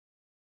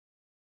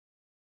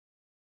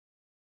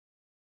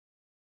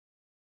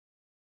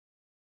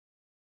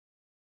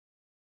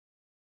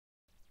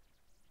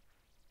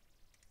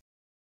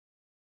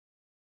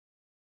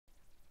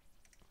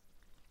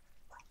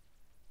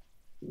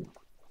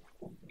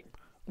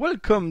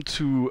Welcome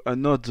to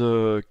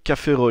another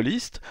Café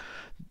Rolistes.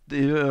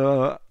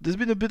 There's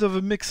been a bit of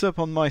a mix-up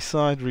on my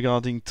side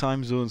regarding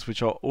time zones,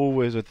 which are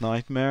always a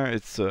nightmare.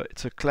 It's a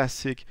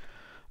classic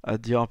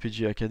at the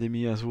RPG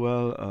Academy as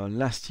well.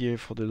 Last year,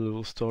 for the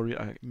little story,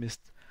 I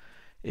missed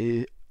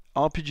a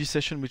RPG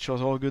session which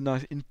was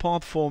organized in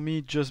part for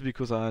me just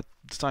because I had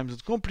the time zone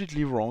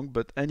completely wrong.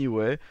 But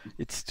anyway,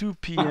 it's 2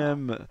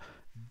 p.m.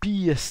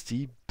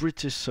 BST,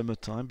 British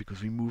Summertime,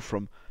 because we moved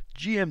from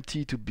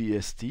GMT to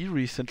BST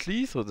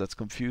recently, so that's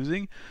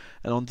confusing.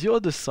 And on the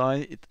other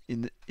side,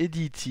 in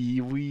ADT,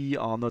 we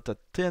are not at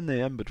 10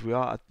 a.m., but we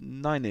are at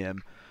 9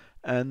 a.m.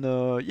 And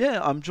yeah,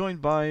 I'm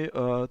joined by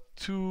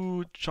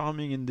two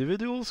charming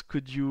individuals.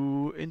 Could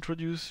you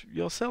introduce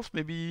yourself,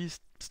 maybe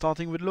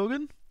starting with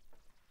Logan?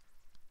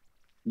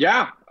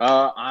 Yeah,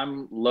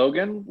 I'm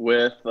Logan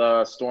with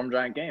Storm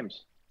Giant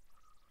Games.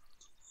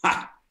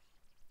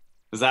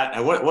 Is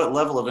that what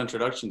level of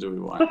introduction do we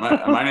want?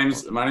 My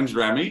name's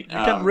Remy. You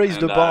can raise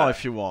the bar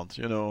if you want.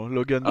 You know,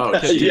 Logan. Oh,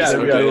 can yeah,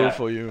 very okay, low yeah.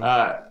 for you.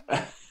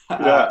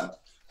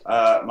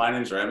 My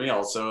name's Remy.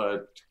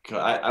 Also,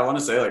 I want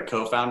to say like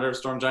co-founder of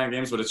Storm Giant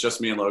Games, but it's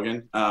just me and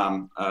Logan.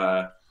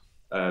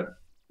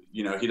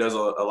 He does a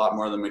lot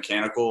more of the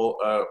mechanical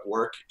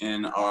work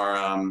in a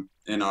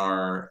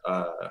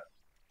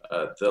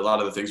lot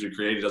of the things we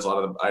create. He does a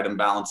lot of the item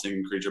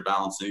balancing, creature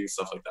balancing,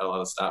 stuff like that, a lot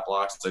of stat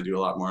blocks. I do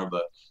a lot more of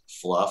the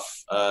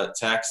fluff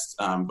text.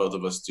 Both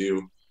of us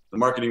do the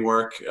marketing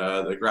work,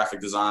 the graphic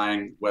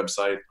design,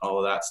 website, all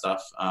of that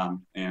stuff.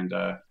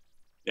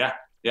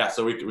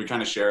 So we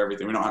kind of share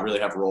everything. We don't really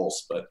have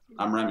roles, but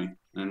I'm Remy,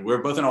 and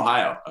we're both in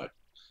Ohio.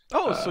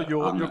 So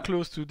you're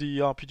close to the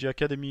RPG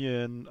Academy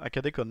and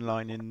Academic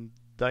Online in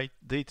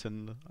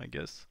Dayton, I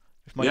guess.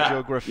 If my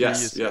geography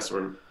is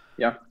we're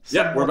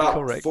about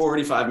correct.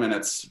 45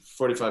 minutes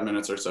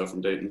or so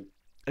from Dayton.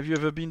 Have you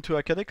ever been to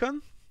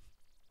Acadecon?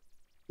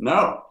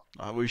 No.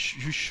 You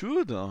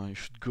should. You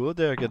should go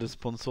there, get a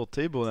sponsor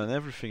table and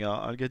everything.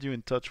 I'll get you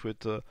in touch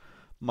with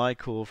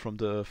Michael from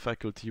the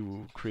faculty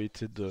who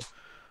created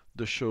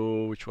the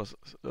show, which was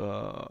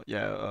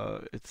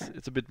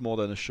it's a bit more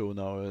than a show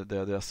now.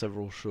 There are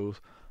several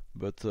shows,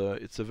 but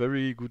it's a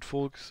very good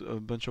a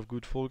bunch of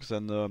good folks,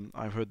 and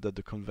I've heard that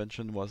the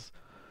convention was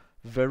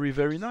very,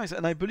 very nice,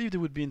 and I believe they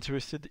would be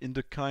interested in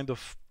the kind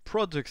of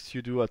projects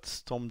you do at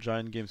Storm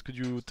Giant Games. Could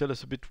you tell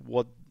us a bit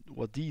what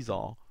these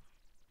are?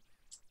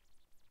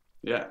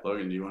 Yeah,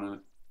 Logan, do you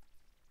want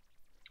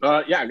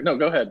to? No,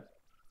 go ahead.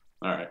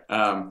 All right.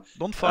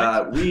 Don't fight.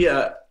 I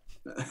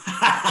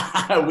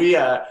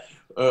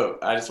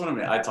just want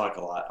to. I talk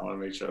a lot. I want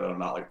to make sure that I'm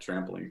not like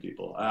trampling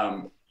people.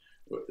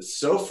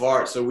 So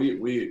far,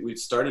 we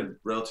started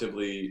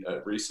relatively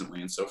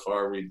recently, and so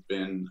far we've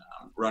been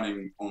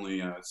running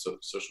only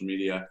social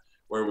media,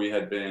 where we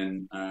had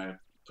been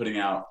putting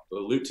out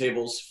loot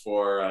tables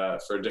for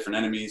different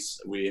enemies.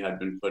 We had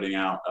been putting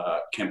out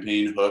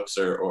campaign hooks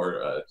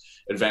or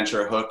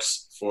adventure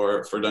hooks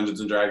for Dungeons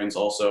and Dragons,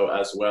 also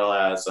as well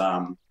as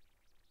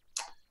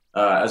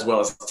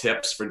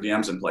tips for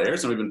DMs and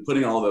players. And we've been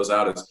putting all those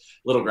out as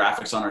little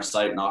graphics on our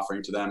site and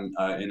offering to them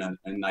in a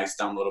nice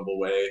downloadable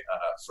way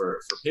for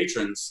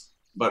patrons.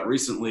 But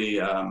recently,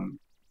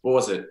 what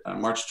was it?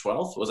 March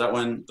 12th? Was that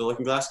when The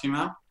Looking Glass came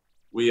out?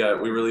 We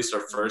released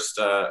our first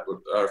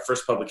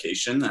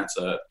publication. That's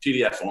a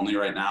PDF only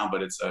right now,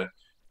 but it's a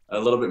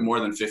little bit more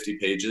than 50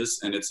 pages,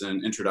 and it's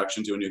an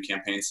introduction to a new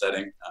campaign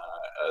setting.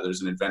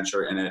 There's an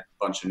adventure in it, a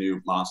bunch of new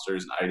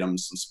monsters and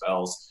items, some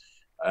spells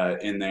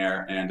in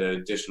there, and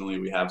additionally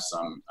we have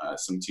some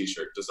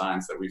t-shirt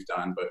designs that we've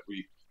done, but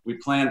we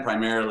plan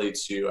primarily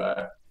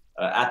to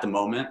at the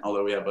moment,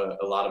 although we have a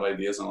lot of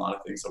ideas and a lot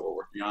of things that we're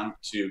working on,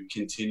 to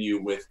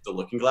continue with The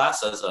Looking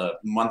Glass as a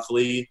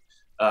monthly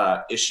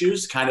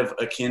issues, kind of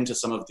akin to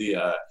some of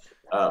the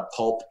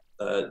pulp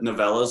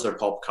novellas or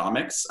pulp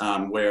comics,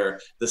 where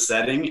the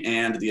setting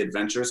and the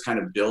adventures kind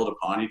of build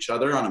upon each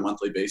other on a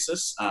monthly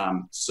basis.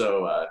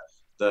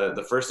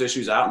 The first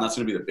issue's out, and that's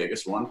going to be the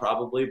biggest one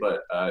probably,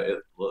 but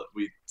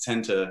we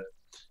tend to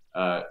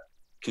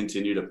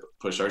continue to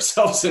push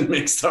ourselves and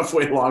make stuff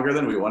way longer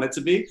than we want it to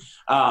be.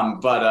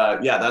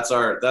 That's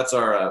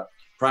our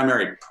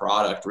primary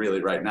product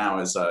really right now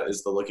is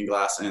The Looking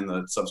Glass and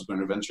the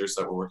subsequent adventures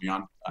that we're working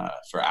on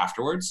for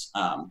afterwards.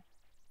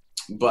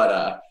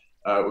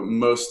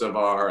 Most of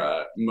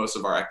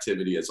our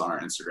activity is on our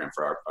Instagram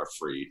for our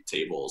free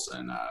tables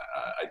and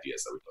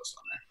ideas that we post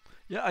on there.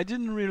 Yeah, I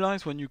didn't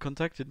realize when you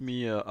contacted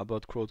me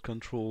about Crowd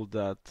Control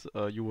that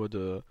you were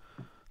the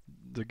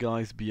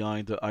guys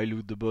behind the I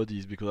Loot the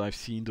Bodies, because I've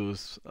seen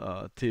those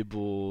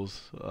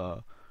tables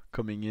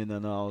coming in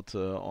and out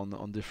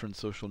on different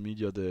social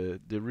media.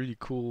 They're really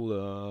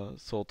cool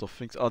sort of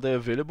things. Are they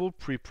available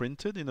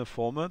pre-printed in a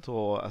format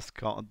or as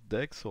card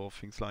decks or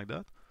things like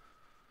that?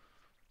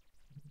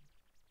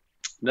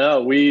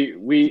 No, we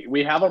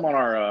have them on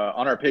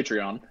our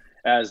Patreon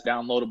as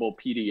downloadable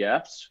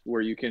PDFs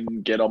where you can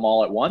get them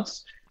all at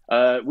once.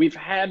 We've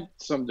had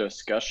some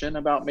discussion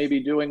about maybe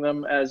doing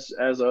them as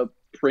a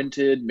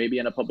printed, maybe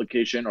in a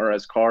publication or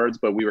as cards,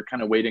 but we were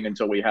kind of waiting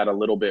until we had a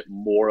little bit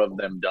more of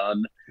them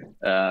done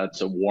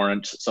to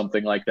warrant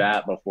something like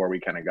that before we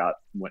kind of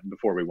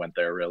went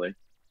there, really.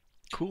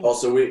 Cool.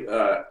 Also,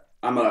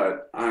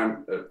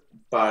 I'm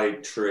by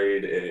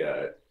trade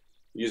a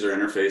user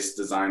interface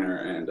designer,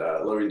 and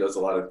Logan does a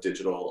lot of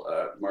digital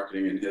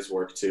marketing in his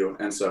work too.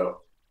 And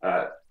so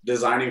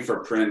designing for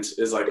print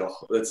is like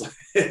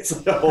it's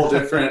like a whole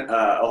different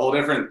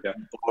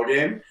ball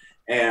game.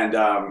 And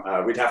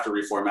we'd have to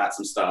reformat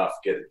some stuff,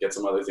 get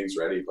some other things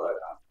ready. But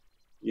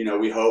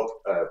we hope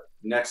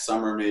next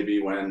summer,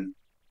 maybe when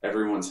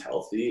everyone's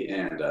healthy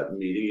and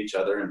meeting each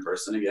other in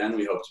person again,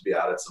 we hope to be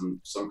out at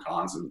some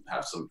cons and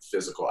have some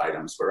physical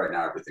items. But right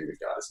now, everything we've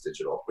got is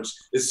digital, which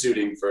is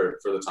suiting for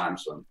the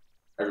times when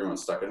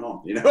everyone's stuck at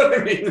home. You know what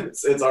I mean?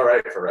 It's all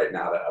right for right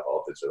now to have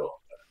all digital.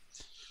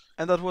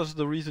 And that was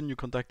the reason you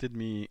contacted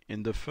me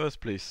in the first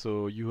place.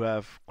 So you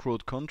have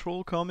Crowd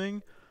Control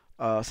coming.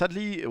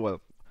 Sadly, well,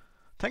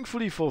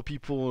 thankfully for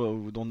people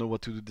who don't know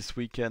what to do this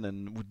weekend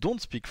and who don't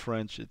speak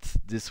French, it's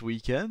this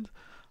weekend.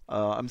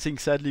 I'm saying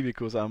sadly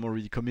because I'm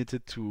already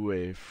committed to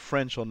a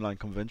French online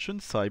convention,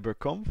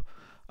 CyberConf.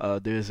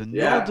 There's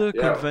another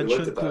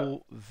convention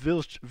called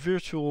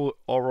Virtual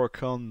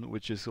HorrorCon,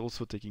 which is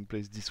also taking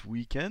place this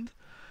weekend.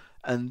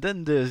 And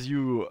then there's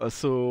you.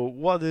 So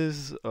what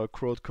is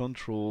Crowd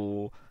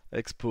Control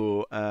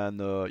Expo? And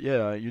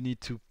you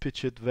need to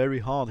pitch it very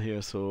hard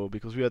here. So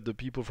because we had the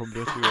people from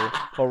Virtual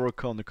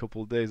HorrorCon a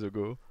couple days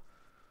ago.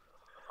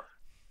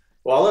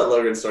 Well, I'll let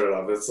Logan start it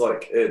off. It's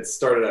like it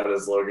started out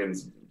as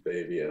Logan's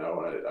baby, and I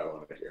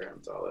want to hear him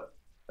tell it.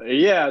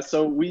 Yeah,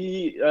 so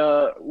we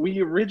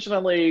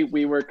originally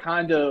were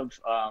kind of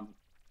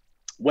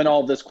when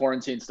all this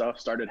quarantine stuff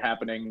started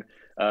happening,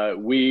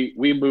 we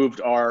moved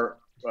our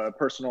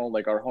personal,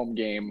 like our home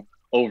game,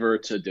 over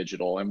to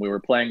digital, and we were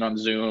playing on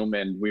Zoom,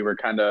 and we were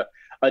kind of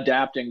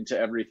adapting to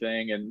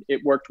everything, and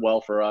it worked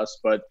well for us,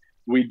 but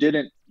we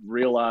didn't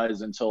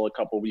realize until a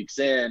couple weeks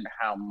in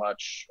how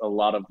much a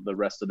lot of the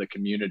rest of the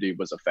community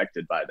was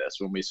affected by this.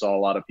 When we saw a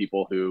lot of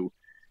people who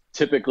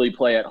typically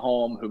play at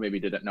home who maybe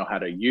didn't know how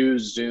to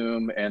use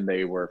Zoom, and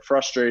they were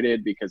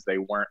frustrated because they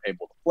weren't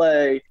able to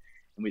play.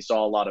 And we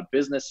saw a lot of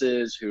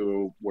businesses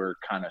who were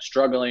kind of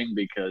struggling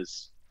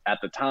because at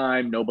the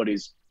time,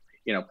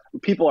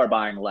 people are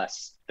buying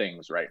less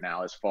things right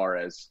now as far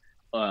as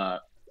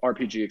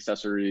RPG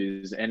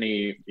accessories,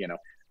 any,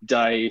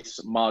 dice,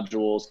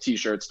 modules,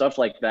 t-shirts, stuff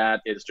like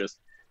that is just,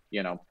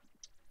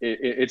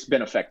 it's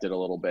been affected a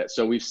little bit.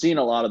 So we've seen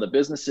a lot of the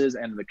businesses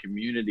and the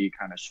community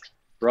kind of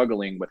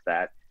struggling with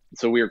that.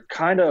 So we were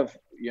kind of,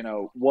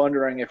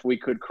 wondering if we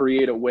could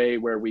create a way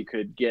where we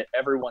could get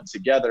everyone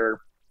together.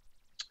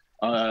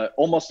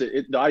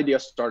 The idea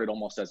started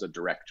almost as a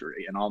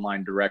directory, an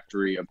online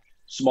directory of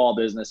small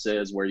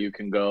businesses where you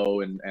can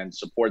go and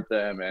support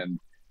them and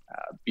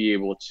be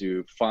able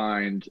to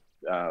find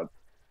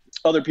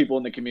other people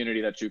in the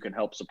community that you can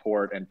help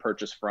support and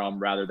purchase from,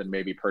 rather than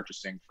maybe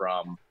purchasing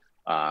from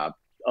a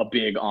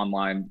big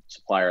online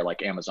supplier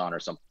like Amazon or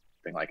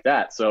something like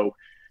that. So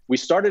we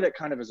started it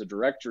kind of as a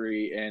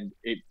directory, and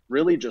it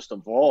really just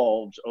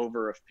evolved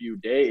over a few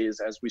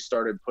days as we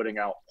started putting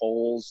out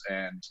polls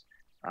and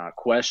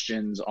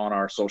questions on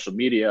our social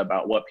media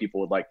about what people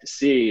would like to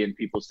see. And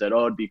people said,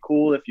 oh, it'd be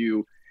cool if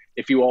you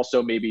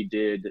also maybe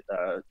did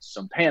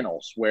some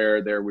panels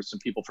where there was some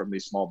people from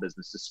these small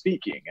businesses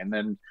speaking. And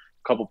then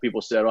a couple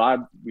people said, I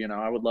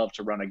would love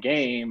to run a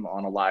game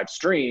on a live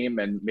stream,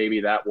 and maybe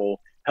that will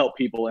help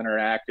people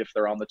interact if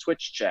they're on the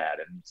Twitch chat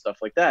and stuff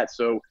like that.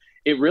 So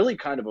it really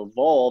kind of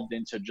evolved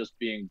into just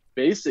being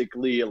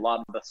basically a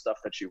lot of the stuff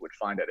that you would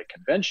find at a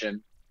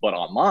convention, but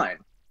online.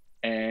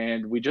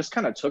 And we just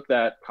kind of took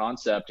that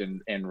concept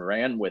and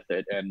ran with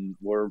it. And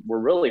we're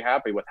really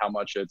happy with how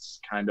much it's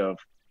kind of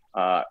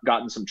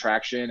gotten some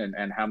traction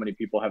and how many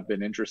people have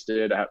been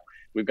interested.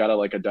 We've got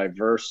a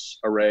diverse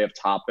array of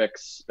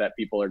topics that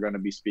people are going to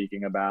be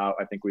speaking about.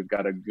 I think we've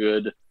got a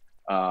good,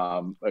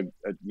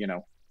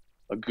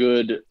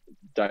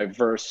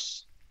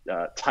 diverse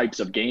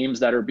types of games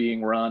that are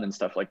being run and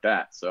stuff like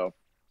that. So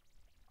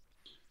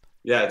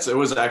yeah, it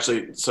was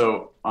actually,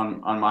 so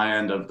on my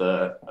end of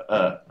the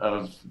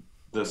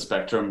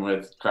spectrum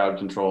with Crowd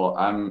Control,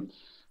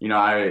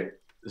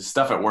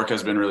 stuff at work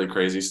has been really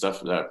crazy.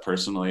 Stuff that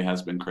personally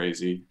has been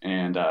crazy,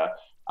 and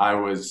I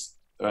was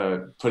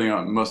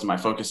putting most of my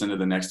focus into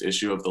the next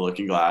issue of the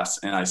Looking Glass,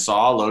 and I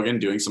saw Logan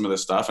doing some of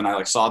this stuff, and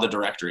I saw the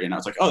directory, and I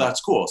was like, oh,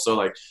 that's cool.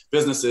 So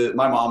businesses,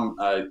 my mom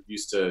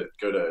used to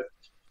go to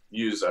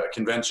use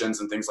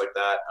conventions and things like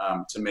that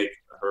to make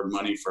her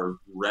money for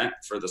rent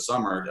for the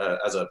summer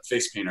as a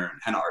face painter and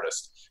henna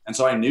artist. And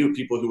so I knew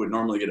people who would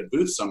normally get a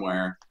booth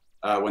somewhere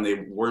when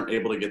they weren't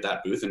able to get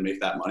that booth and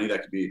make that money,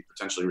 that could be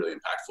potentially really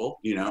impactful,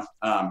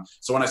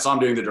 So when I saw him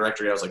doing the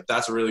directory, I was like,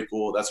 that's a really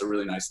cool, that's a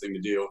really nice thing to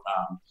do,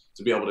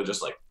 to be able to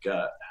just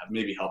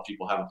maybe help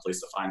people have a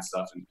place to find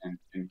stuff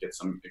and get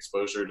some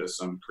exposure to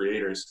some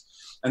creators.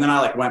 And then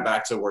I went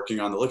back to working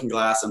on the Looking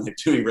Glass and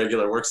doing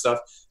regular work stuff.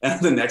 And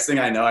the next thing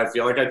I know, I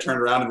feel like I turned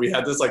around and we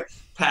had this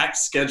packed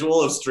schedule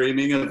of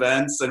streaming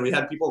events, and we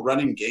had people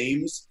running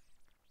games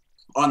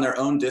on their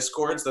own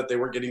Discords that they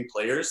were getting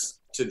players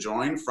to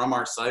join from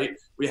our site.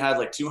 We had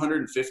like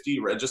 250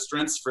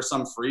 registrants for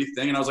some free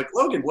thing, and I was like,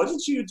 Logan, what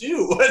did you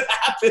do? What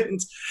happened?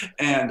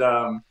 And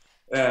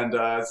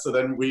so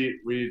then we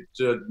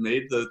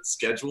made the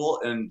schedule,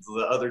 and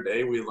the other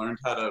day we learned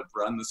how to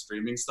run the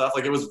streaming stuff.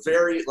 Like, it was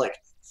very like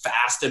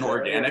fast and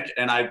organic,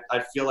 and I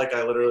feel like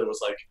I literally was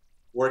like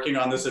working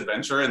on this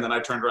adventure, and then I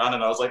turned around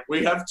and I was like,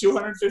 we have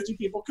 250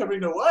 people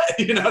coming to what?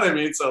 You know what I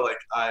mean? So like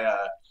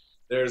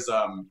there's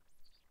a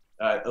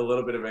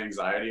little bit of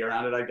anxiety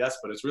around it, I guess,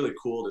 but it's really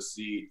cool to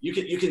see.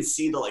 You can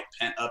see the like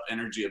pent up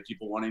energy of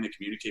people wanting to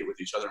communicate with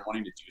each other and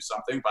wanting to do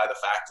something by the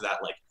fact that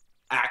like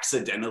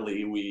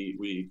accidentally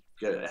we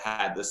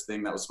had this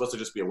thing that was supposed to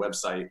just be a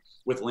website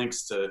with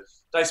links to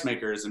dice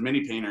makers and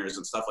mini painters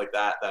and stuff like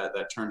that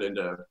turned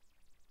into,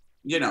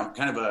 you know,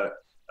 kind of a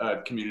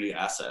community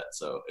asset.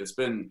 So it's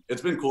been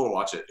cool to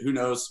watch it. Who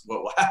knows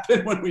what will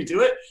happen when we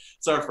do it?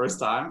 It's our first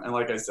time, and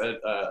like I said,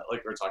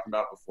 like we were talking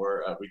about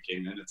before we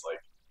came in, it's like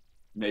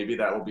maybe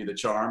that will be the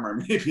charm, or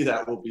maybe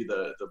that will be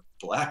the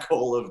black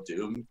hole of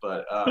doom.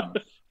 But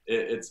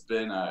it's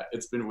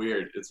been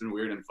weird. It's been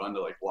weird and fun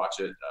to like watch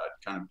it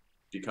kind of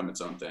become its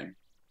own thing.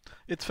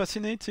 It's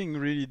fascinating,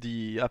 really,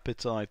 the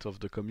appetite of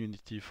the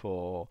community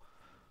for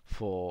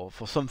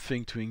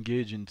something to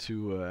engage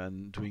into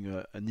and doing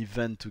an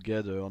event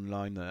together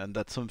online. And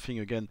that's something,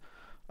 again,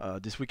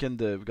 this weekend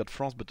we got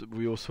France, but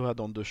we also had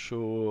on the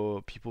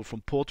show people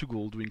from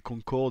Portugal doing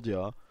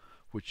Concordia,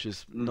 which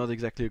is not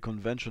exactly a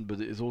convention,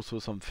 but it is also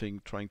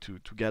something trying to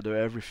gather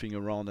everything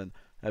around and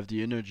have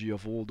the energy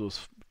of all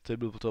those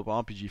tabletop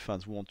RPG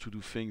fans who want to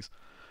do things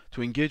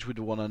to engage with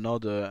one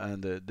another,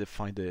 and they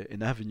find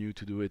an avenue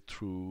to do it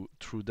through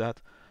that.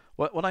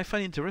 What I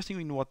find interesting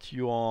in what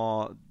you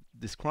are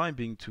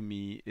describing to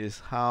me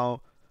is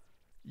how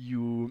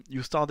you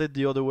started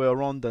the other way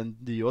around than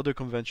the other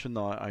convention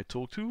I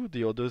talked to.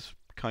 The others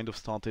kind of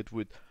started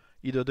with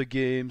either the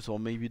games or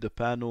maybe the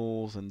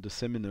panels and the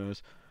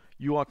seminars.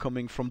 You are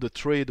coming from the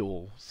trade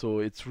hall, so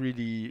it's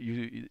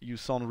really you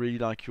sound really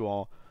like you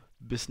are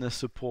business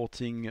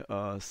supporting,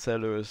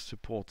 sellers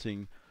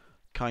supporting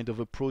kind of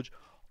approach.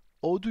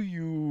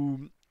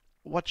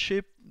 What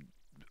shape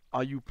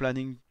are you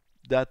planning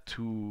that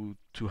to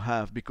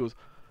have? Because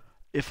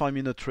if I'm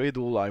in a trade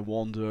hall, I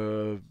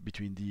wander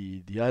between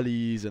the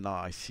alleys and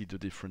I see the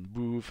different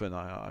booths and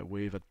I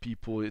wave at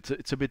people.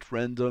 It's a bit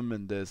random,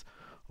 and there's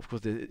of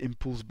course the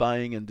impulse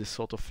buying and this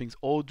sort of things.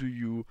 Or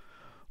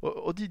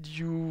did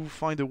you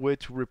find a way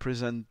to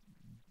represent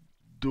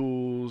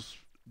those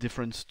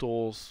different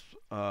stores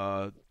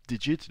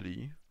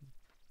digitally?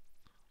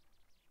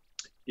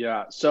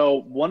 Yeah.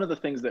 So one of the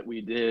things that we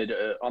did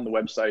on the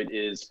website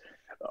is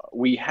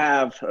we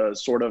have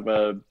sort of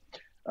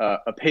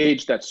a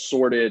page that's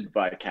sorted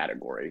by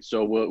category.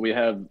 So we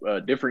have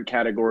different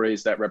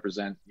categories that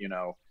represent, you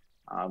know,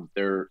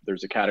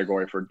 there's a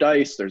category for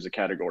dice, there's a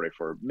category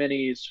for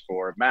minis,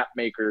 for map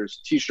makers,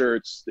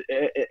 t-shirts,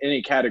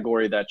 any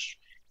category that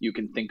you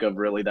can think of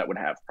really that would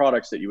have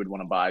products that you would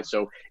want to buy.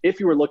 So if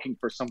you were looking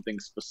for something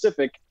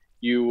specific,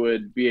 you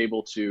would be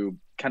able to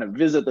kind of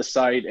visit the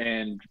site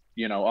and,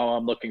 you know, oh,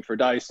 I'm looking for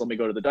dice. Let me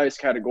go to the dice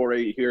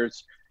category.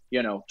 Here's,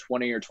 you know,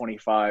 20 or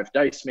 25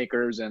 dice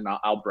makers, and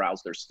I'll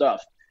browse their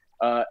stuff.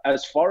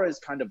 As far as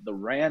kind of the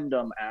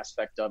random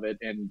aspect of it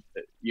and,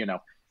 you know,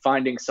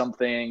 finding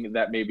something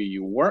that maybe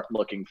you weren't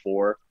looking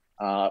for,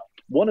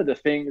 one of the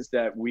things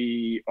that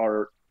we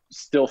are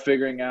still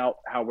figuring out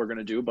how we're going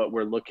to do, but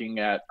we're looking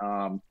at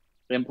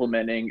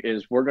implementing,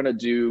 is we're going to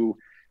do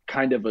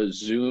kind of a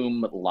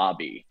Zoom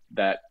lobby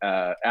that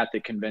at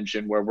the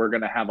convention, where we're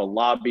going to have a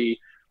lobby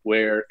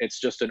where it's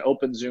just an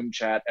open Zoom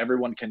chat.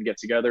 Everyone can get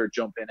together,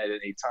 jump in at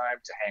any time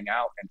to hang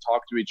out and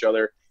talk to each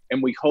other.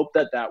 And we hope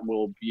that that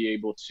will be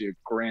able to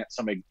grant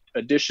some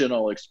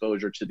additional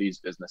exposure to these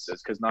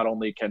businesses, because not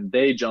only can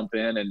they jump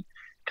in and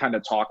kind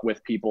of talk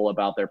with people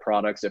about their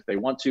products if they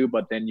want to,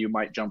 but then you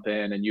might jump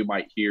in and you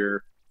might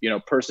hear, you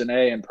know, person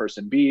A and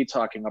person B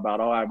talking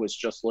about, oh, I was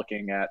just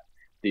looking at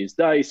these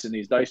dice and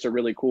these dice are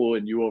really cool.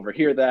 And you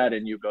overhear that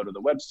and you go to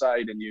the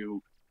website and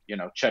you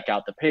know, check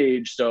out the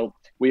page. So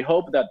we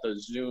hope that the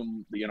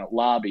Zoom, you know,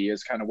 lobby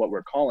is kind of what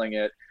we're calling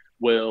it,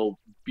 will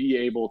be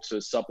able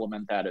to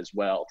supplement that as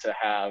well, to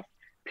have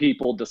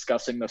people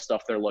discussing the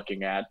stuff they're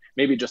looking at,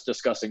 maybe just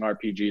discussing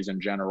RPGs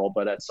in general,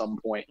 but at some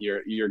point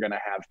you're going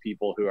to have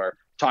people who are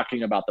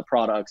talking about the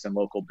products and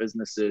local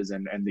businesses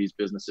and these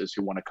businesses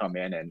who want to come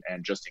in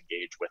and just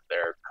engage with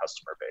their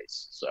customer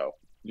base. So,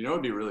 you know,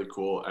 it'd be really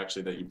cool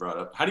actually that you brought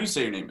up. How do you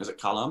say your name? Is it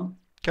Callum?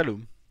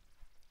 Callum.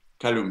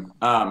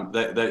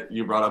 That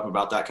you brought up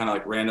about that kind of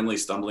like randomly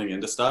stumbling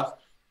into stuff.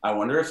 I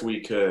wonder if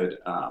we could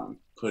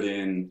put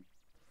in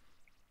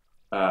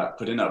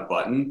a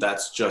button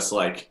that's just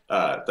like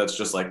a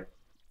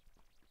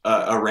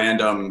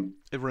random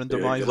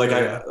randomizer, like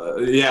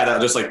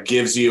that just like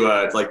gives you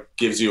a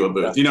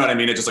booth. Yeah. You know what I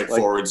mean? It just like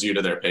forwards you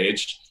to their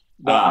page.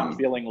 The I'm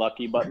feeling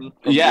lucky button.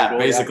 Yeah, Google,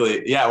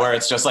 basically. Yeah, where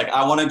it's just like,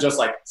 I want to just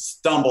like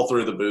stumble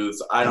through the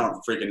booths. I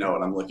don't freaking know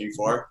what I'm looking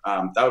for.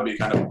 That would be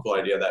kind of a cool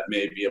idea that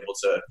may be able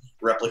to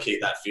replicate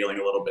that feeling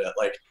a little bit.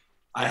 Like,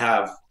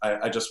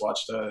 I just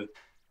watched a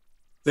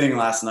thing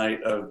last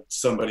night of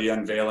somebody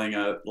unveiling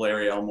a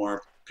Larry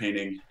Elmore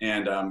painting,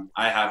 and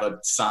I have a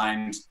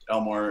signed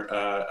Elmore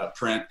a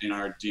print in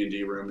our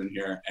D&D room in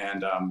here,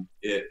 and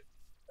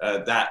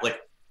that like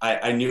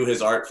I knew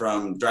his art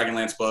from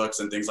Dragonlance books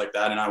and things like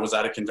that, and I was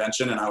at a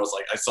convention and I was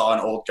like, I saw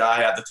an old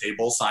guy at the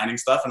table signing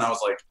stuff, and I was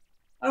like,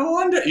 I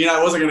wonder,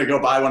 I wasn't gonna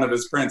go buy one of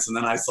his prints, and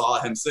then I saw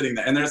him sitting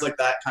there, and there's like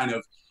that kind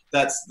of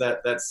that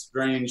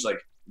strange like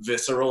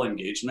visceral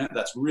engagement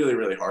that's really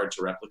really hard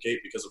to replicate,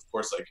 because of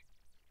course like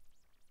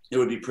it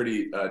would be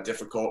pretty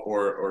difficult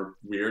or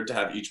weird to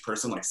have each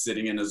person like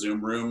sitting in a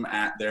Zoom room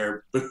at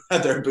their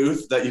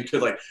booth that you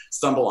could like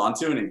stumble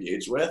onto and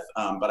engage with.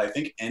 But I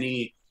think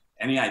any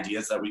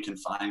ideas that we can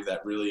find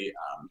that really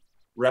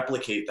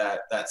replicate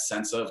that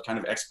sense of kind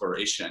of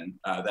exploration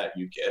that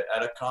you get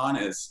at a con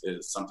is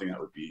something that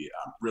would be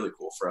really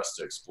cool for us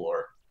to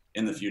explore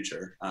in the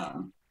future.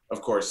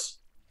 Of course,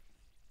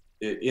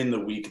 in the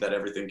week that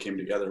everything came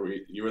together,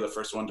 you were the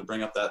first one to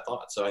bring up that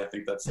thought. So I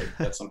think that's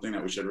something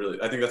that we should really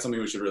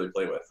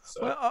play with.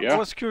 So Well, I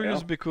was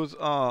curious because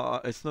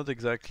it's not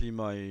exactly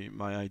my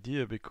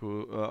idea,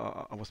 because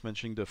I was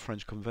mentioning the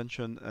French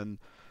convention and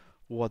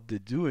what they're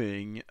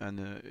doing,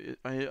 and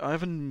I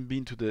haven't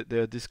been to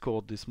their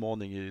Discord this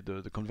morning.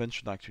 The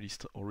convention actually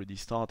already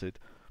started,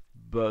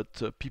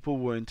 but people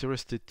were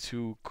interested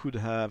to could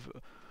have.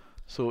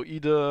 So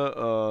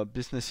either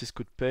businesses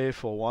could pay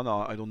for one,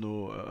 I don't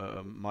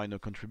know, minor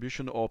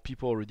contribution, or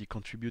people already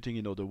contributing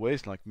in other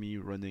ways, like me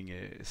running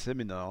a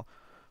seminar.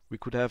 We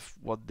could have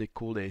what they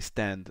call a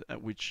stand,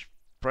 which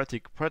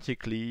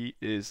practically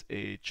is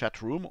a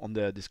chat room on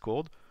their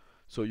Discord.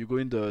 So you go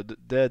in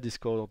their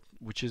Discord,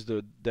 which is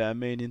their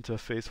main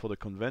interface for the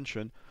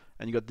convention,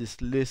 and you got this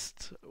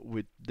list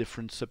with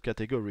different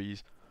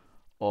subcategories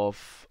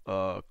of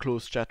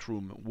closed chat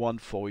room, one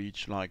for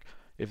each. Like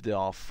if there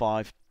are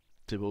 5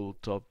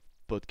 tabletop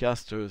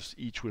podcasters,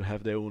 each will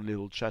have their own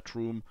little chat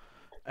room,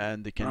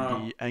 and they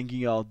can be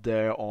hanging out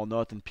there or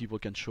not, and people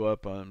can show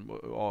up and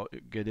or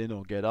get in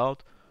or get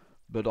out.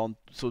 But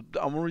so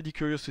I'm already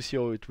curious to see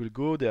how it will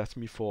go. They asked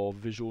me for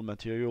visual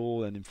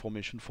material and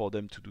information for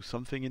them to do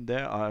something in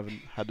there. I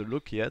haven't had a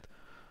look yet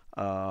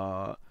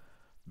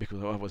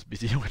because I was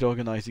busy with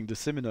organizing the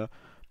seminar.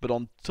 But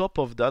on top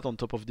of that, on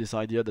top of this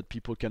idea that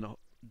people can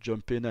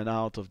jump in and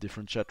out of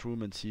different chat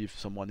room and see if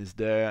someone is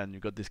there, and you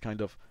got this kind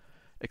of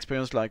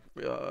experience like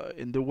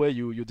in the way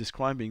you're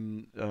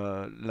describing.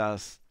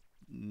 Last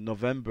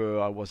November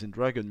I was in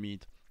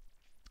Dragonmeet,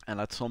 and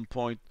at some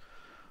point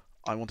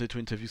I wanted to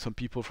interview some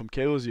people from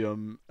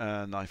Chaosium,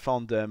 and I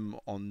found them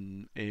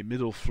on a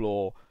middle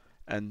floor,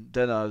 and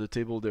then at the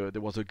table there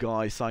was a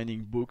guy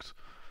signing books.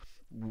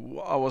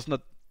 I was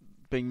not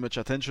paying much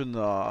attention.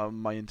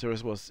 My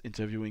interest was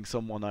interviewing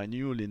someone I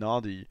knew,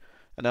 Linardi,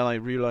 and then I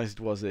realized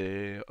it was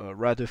a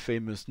rather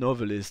famous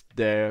novelist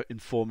there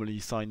informally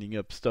signing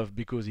up stuff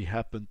because he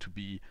happened to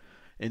be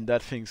in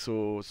that thing.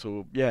 So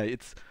yeah,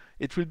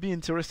 it will be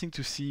interesting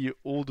to see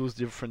all those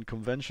different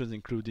conventions,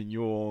 including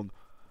your own,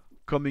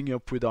 coming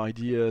up with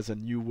ideas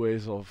and new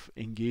ways of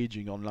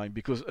engaging online.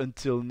 Because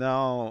until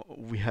now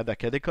we had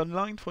Acadec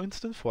Online, for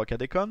instance, for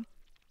Acadecon,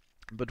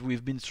 but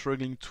we've been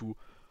struggling to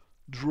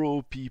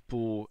draw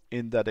people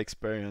in that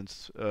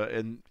experience,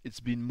 and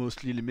it's been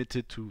mostly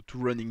limited to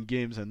running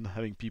games and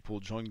having people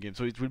join games.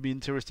 So it will be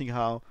interesting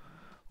how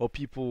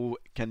people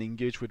can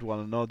engage with one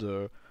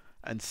another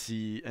and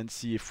see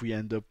if we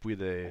end up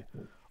with a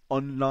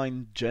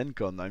online Gen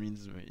Con. I mean,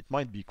 it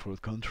might be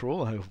Crowd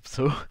Control, I hope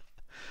so.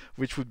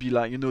 Which would be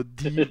like,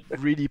 the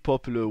really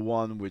popular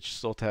one, which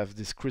sort of have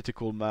this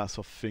critical mass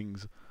of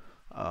things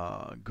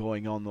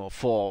going on, or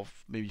for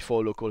maybe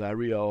for a local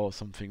area or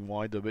something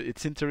wider. But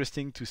it's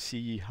interesting to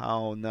see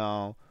how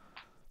now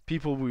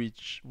people who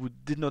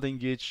did not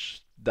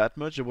engage that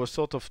much, there were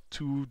sort of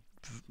two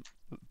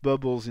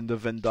bubbles in the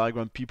Venn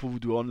diagram: people who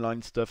do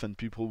online stuff and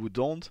people who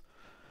don't,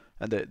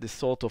 and they're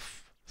sort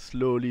of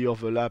slowly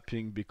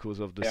overlapping because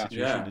of the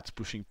situation. It's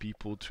pushing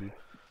people to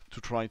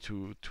try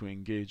to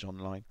engage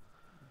online.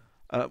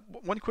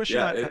 One question.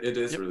 It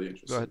is really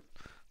interesting. Go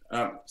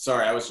ahead.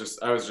 Sorry, I was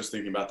just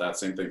thinking about that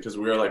same thing, because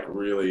we're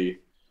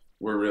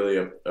really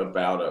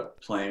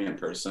about playing in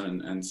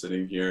person and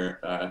sitting here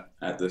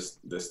at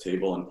this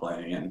table and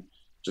playing, and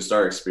just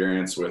our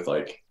experience with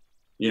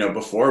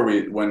before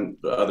when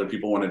other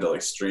people wanted to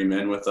like stream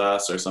in with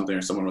us or something,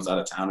 or someone was out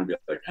of town, we'd be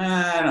like,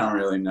 I don't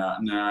really know.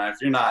 No,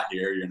 if you're not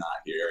here, you're not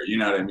here. You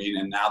know what I mean?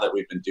 And now that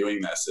we've been doing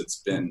this,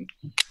 it's been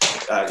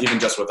even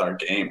just with our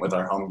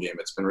home game,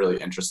 it's been really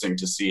interesting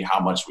to see how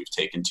much we've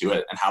taken to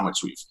it and how much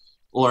we've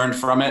learned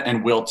from it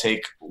and will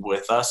take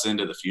with us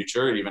into the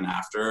future, even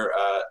after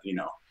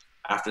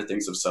after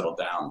things have settled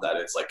down, that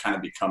it's like kind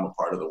of become a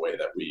part of the way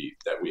that we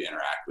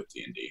interact with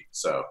D&D.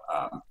 So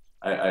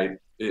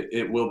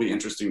it will be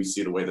interesting to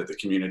see the way that the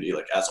community,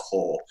 like as a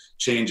whole,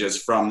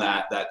 changes from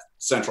that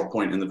central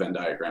point in the Venn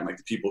diagram. Like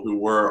the people who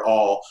were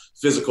all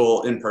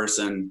physical in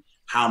person,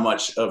 how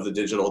much of the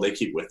digital they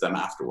keep with them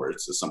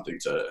afterwards is something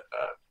to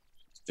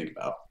think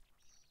about.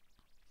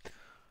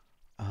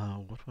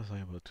 What was I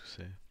about to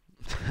say?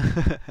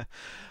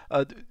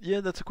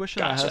 Yeah, that's a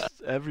question I Gotcha.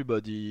 asked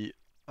everybody.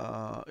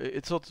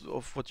 It's sort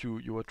of what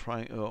you were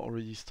trying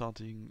already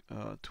starting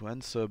to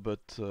answer,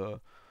 but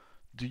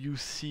do you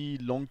see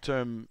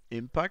long-term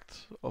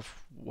impact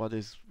of what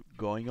is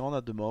going on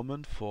at the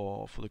moment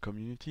for the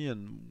community,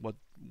 and what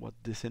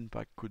this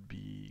impact could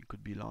be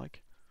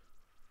like?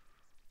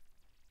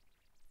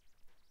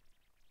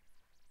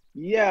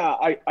 Yeah,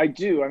 I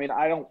do. I mean,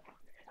 I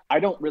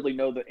don't really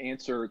know the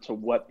answer to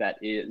what that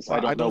is. I Well,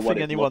 I don't know don't what think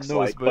it anyone looks knows,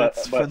 like, but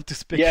it's but fun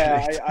to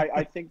yeah,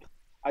 speculate.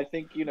 I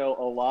think a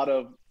lot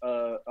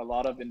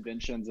of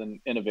inventions and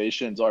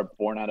innovations are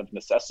born out of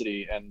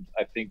necessity, and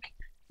I think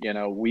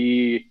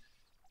we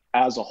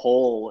as a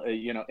whole,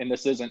 and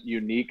this isn't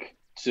unique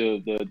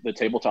to the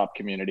tabletop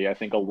community. I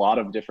think a lot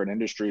of different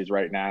industries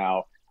right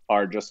now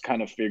are just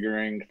kind of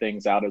figuring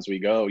things out as we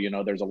go.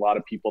 There's a lot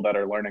of people that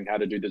are learning how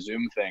to do the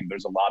Zoom thing.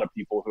 There's a lot of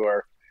people who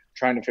are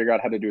trying to figure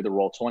out how to do the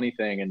Roll20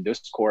 thing in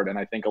Discord. And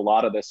I think a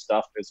lot of this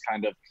stuff is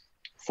kind of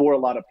for a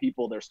lot of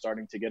people, they're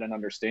starting to get an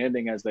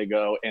understanding as they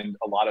go, and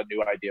a lot of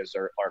new ideas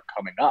are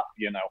coming up.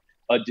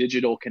 A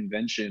digital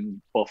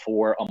convention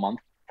before a month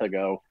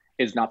ago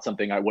is not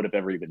something I would have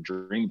ever even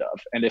dreamed of.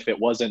 And if it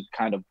wasn't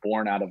kind of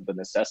born out of the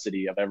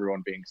necessity of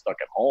everyone being stuck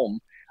at home,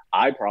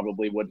 I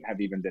probably wouldn't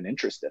have even been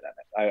interested in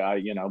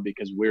it.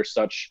 Because we're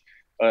such,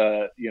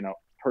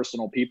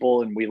 personal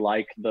people, and we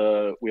like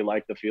the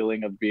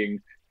feeling of being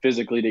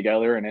physically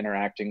together and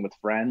interacting with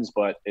friends.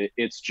 But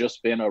it's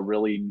been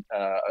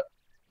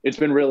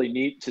really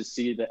neat to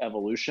see the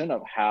evolution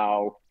of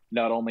how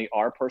not only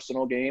our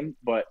personal game,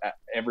 but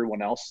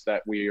everyone else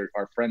that we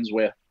are friends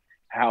with,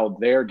 how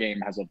their game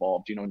has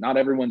evolved. Not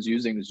everyone's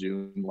using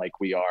Zoom like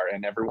we are,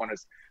 and everyone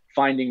is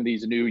finding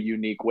these new,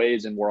 unique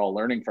ways, and we're all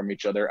learning from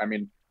each other. I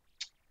mean,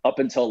 up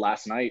until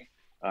last night,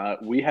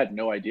 we had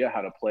no idea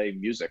how to play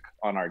music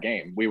on our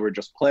game. We were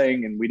just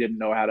playing, and we didn't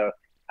know how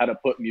to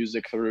put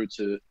music through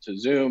to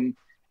Zoom,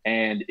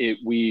 and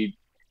we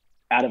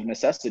out of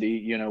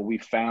necessity, we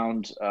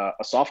found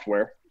a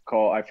software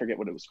called, I forget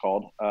what it was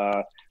called,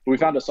 but we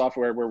found a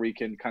software where we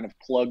can kind of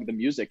plug the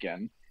music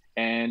in.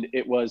 And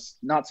it was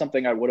not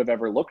something I would have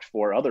ever looked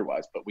for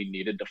otherwise, but we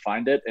needed to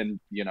find it. And,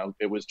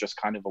 it was just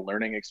kind of a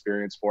learning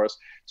experience for us.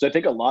 So I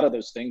think a lot of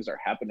those things are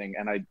happening,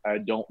 and I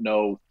don't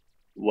know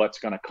what's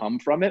going to come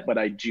from it, but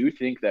I do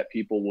think that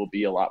people will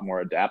be a lot more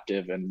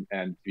adaptive and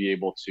be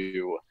able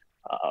to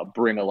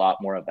bring a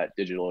lot more of that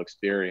digital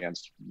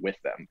experience with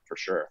them for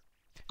sure.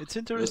 It's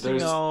interesting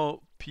There's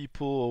how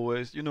people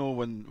always,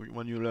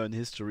 when you learn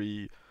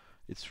history,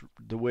 it's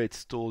the way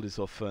it's told is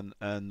often,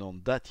 and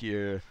on that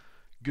year,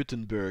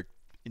 Gutenberg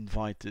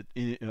invented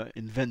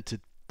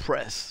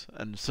press,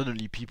 and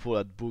suddenly people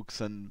had books,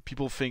 and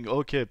people think,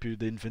 okay,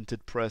 they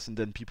invented press, and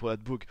then people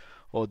had book,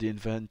 or they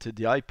invented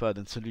the iPad,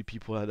 and suddenly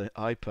people had an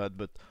iPad,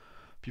 but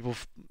people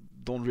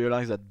don't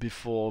realize that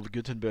before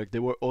Gutenberg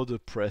there were other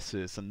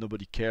presses and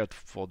nobody cared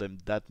for them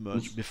that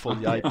much. Before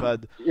the yeah.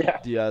 iPad, Yeah.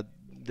 they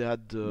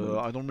had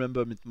I don't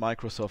remember,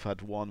 Microsoft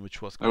had one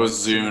which was It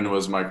was quite Zune similar,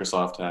 was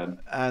Microsoft had.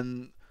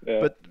 and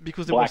Yeah. but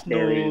because there was no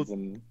Blackberries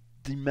and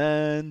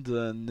demand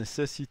and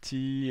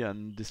necessity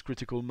and this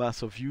critical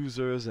mass of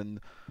users,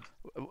 and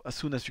as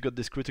soon as you got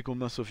this critical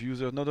mass of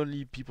users, not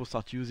only people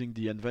start using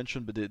the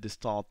invention, but they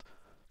start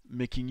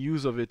making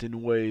use of it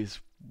in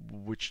ways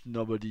which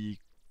nobody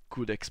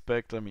could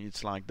expect. I mean,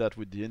 it's like that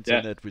with the yeah.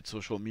 internet, with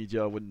social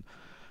media.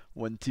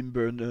 When Tim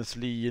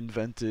Berners-Lee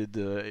invented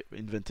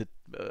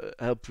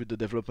helped with the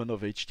development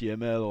of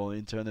HTML or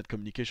internet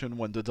communication,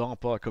 when the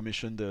DARPA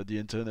commissioned the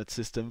internet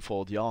system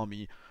for the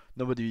army,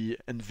 nobody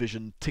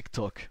envisioned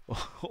TikTok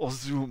or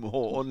Zoom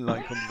or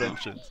online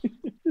conventions.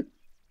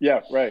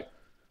 Yeah, right.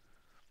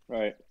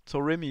 Right. So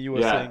Remy, you were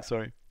Yeah. saying,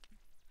 sorry.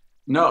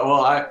 No,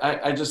 well,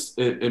 I just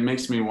it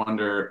makes me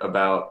wonder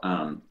about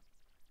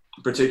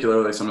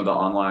particularly some of the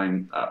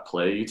online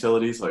play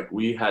utilities. Like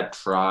we had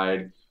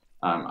tried.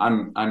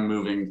 I'm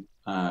moving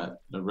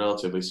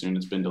relatively soon.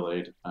 It's been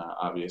delayed,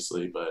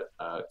 obviously, but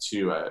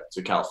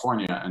to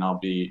California, and I'll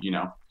be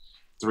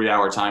 3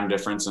 hour time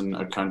difference in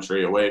a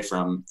country away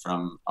from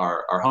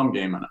our home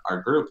game and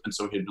our group. And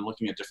so we had been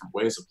looking at different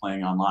ways of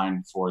playing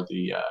online for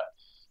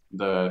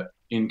the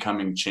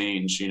incoming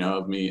change,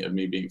 of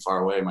me being far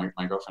away,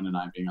 my girlfriend and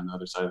I being on the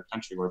other side of the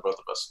country, where both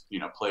of us,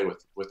 play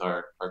with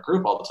our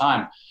group all the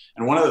time.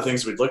 And one of the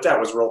things we looked at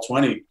was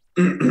Roll20,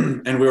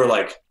 and we were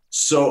like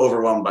so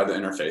overwhelmed by the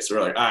interface. We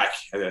were like,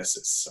 this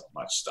is so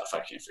much stuff, I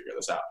can't figure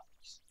this out.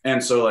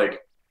 And so like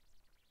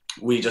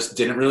we just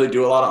didn't really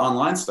do a lot of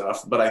online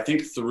stuff. But I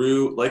think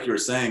through, like you were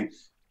saying,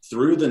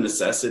 through the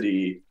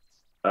necessity,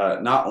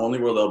 not only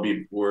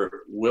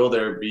will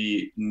there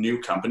be new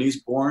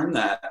companies born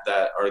that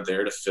are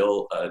there to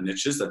fill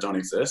niches that don't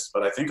exist,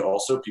 but I think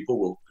also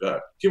people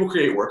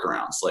create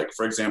workarounds. Like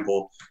for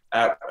example,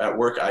 at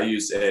work I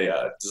use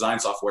a design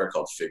software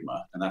called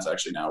Figma, and that's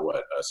actually now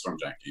what Storm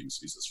Giant Games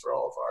uses for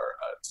all of our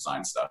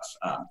design stuff.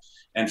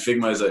 And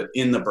Figma is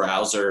in the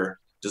browser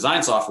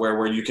design software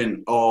where you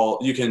can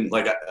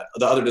like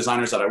the other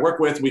designers that I work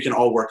with, we can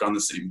all work on the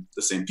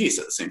same piece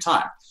at the same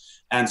time.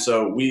 And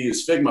so we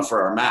use Figma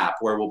for our map,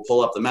 where we'll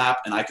pull up the map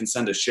and I can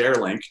send a share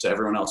link to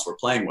everyone else we're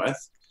playing with.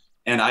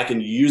 And I can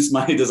use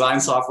my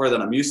design software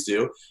that I'm used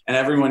to, and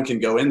everyone can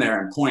go in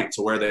there and point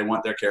to where they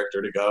want their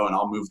character to go, and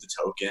I'll move the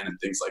token and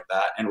things like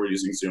that. And we're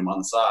using Zoom on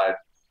the side.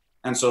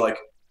 And so like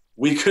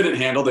we couldn't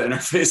handle the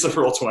interface of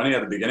Roll20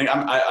 at the beginning.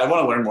 I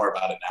want to learn more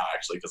about it now,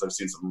 actually, because I've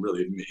seen some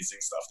really amazing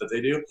stuff that they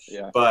do.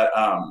 Yeah. But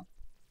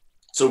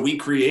so we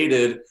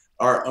created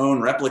our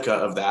own replica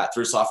of that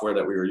through software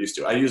that we were used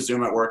to. I use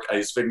Zoom at work. I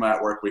use Figma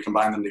at work. We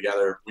combine them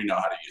together. We know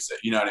how to use it.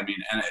 You know what I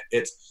mean? And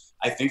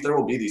I think there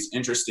will be these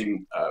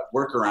interesting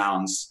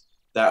workarounds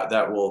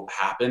that will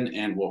happen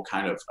and will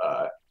kind of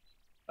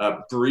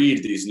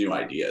breed these new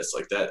ideas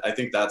like that. I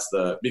think that's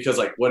because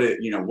like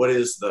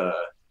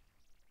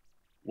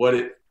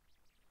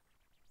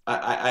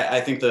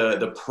I think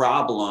the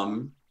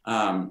problem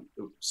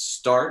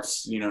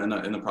starts, and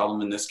the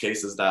problem in this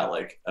case is that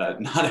like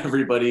not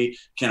everybody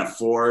can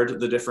afford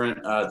the different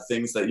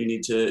things that you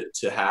need to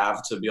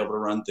have to be able to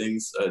run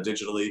things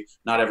digitally.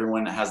 Not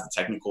everyone has the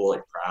technical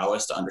like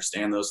prowess to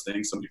understand those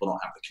things. Some people don't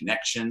have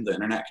the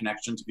internet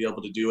connection to be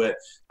able to do it.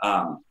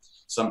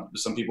 Some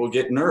people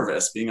get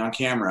nervous being on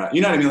camera.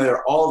 You know what I mean? There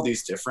are all of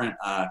these different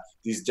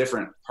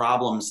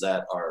problems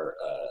that are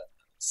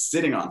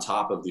sitting on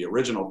top of the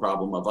original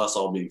problem of us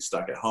all being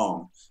stuck at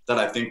home, that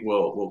I think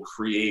will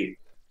create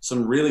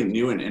some really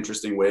new and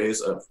interesting ways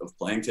of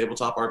playing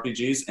tabletop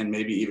RPGs, and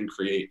maybe even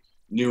create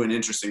new and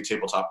interesting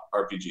tabletop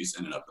RPGs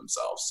in and of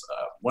themselves.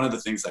 One of the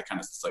things that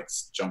kind of like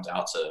jumped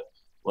out to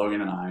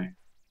Logan and I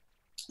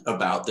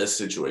about this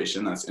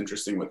situation that's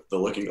interesting with the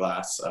Looking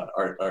Glass,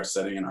 our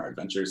setting and our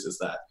adventures, is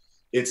that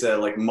it's a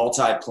like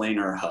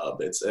multi-planar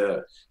hub. It's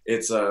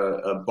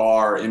a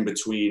bar in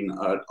between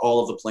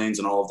all of the planes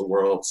and all of the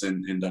worlds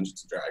in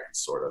Dungeons and Dragons,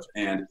 sort of.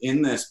 And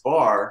in this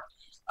bar,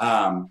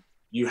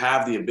 you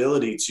have the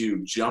ability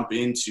to jump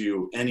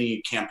into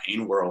any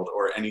campaign world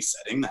or any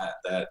setting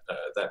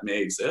that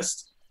may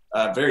exist.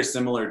 Very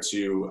similar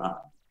to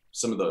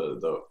some of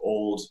the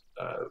old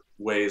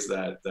ways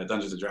that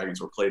Dungeons and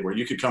Dragons were played, where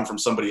you could come from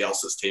somebody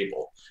else's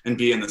table and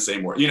be in the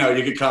same world. You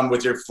could come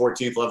with your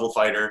 14th level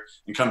fighter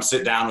and come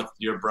sit down with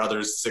your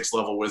brother's 6th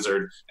level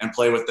wizard and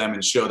play with them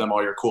and show them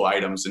all your cool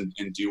items and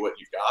do what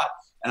you've got.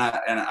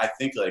 And I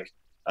think like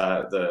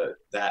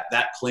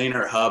that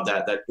planar hub,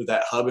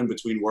 that hub in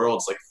between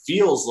worlds, like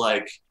feels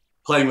like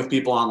playing with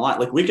people online.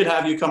 Like we could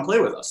have you come play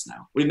with us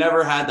now. We've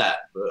never had that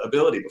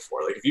ability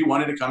before. Like if you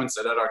wanted to come and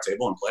sit at our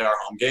table and play our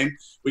home game,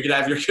 we could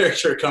have your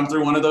character come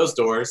through one of those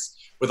doors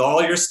with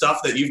all your stuff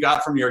that you've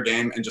got from your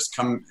game and just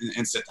come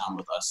and sit down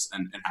with us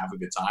and have a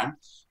good time.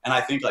 And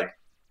I think like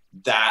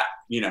that,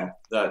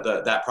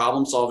 that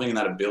problem solving and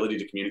that ability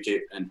to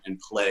communicate and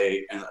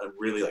play and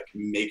really like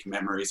make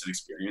memories and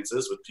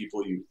experiences with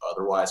people you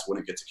otherwise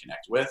wouldn't get to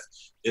connect with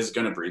is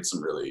going to breed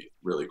some really,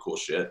 really cool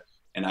shit.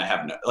 And I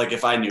have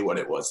if I knew what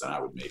it was, then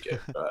I would make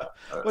it.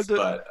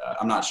 But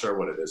I'm not sure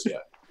what it is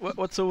yet.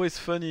 What's always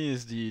funny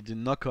is the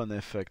knock-on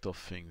effect of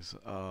things.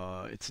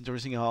 It's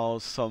interesting how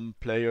some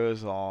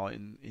players are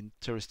in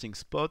interesting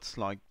spots,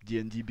 like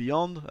D&D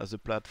Beyond as a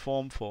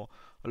platform for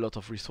a lot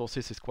of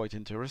resources is quite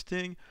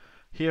interesting.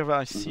 Here I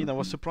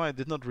was surprised, I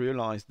did not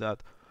realize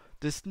that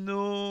there's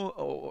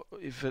or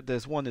if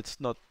there's one, it's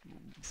not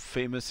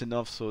famous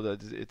enough so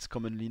that it's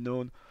commonly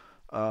known.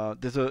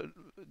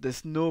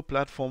 There's no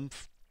platform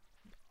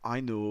I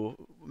know,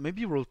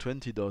 maybe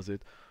Roll20 does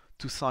it,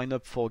 to sign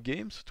up for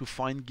games, to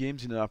find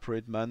games in an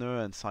appropriate manner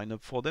and sign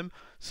up for them.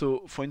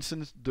 So, for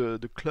instance, the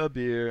club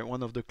here,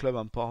 one of the club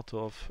I'm part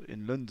of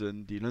in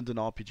London, the London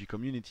RPG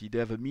community, they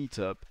have a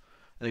meetup,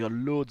 and they got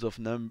loads of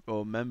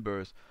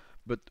members.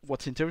 But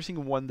what's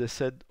interesting, when they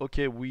said,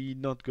 okay, we're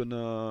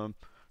gonna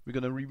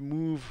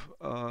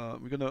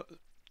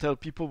tell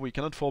people we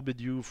cannot forbid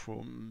you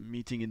from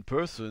meeting in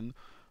person,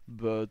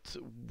 but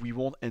we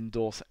won't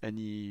endorse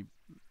any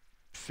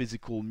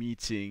physical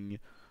meeting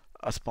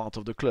as part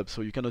of the club,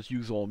 so you cannot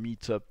use our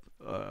meetup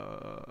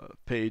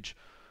page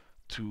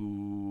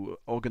to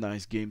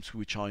organize games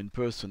which are in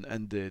person.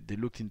 And they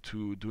looked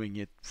into doing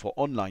it for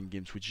online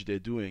games, which they're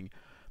doing,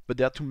 but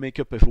they had to make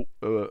up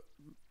a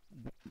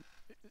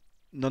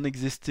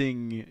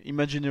non-existing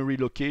imaginary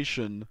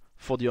location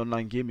for the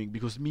online gaming,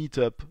 because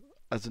meetup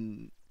as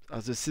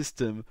a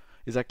system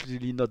is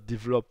actually not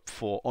developed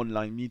for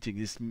online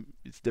meetings.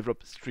 It's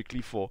developed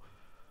strictly for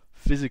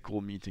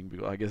physical meeting,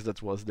 because I guess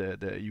that was the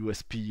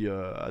USP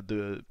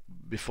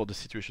before the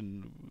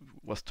situation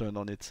was turned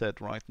on its head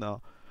right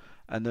now.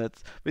 And but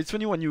it's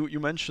funny when you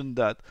mentioned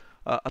that.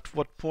 At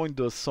what point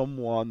does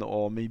someone,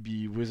 or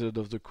maybe Wizard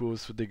of the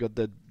Coast, they got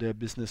their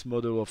business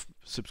model of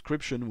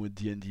subscription with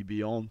D&D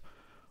Beyond?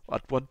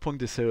 At what point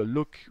they say,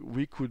 look,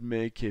 we could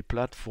make a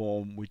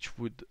platform which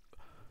would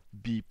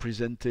be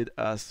presented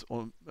as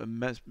a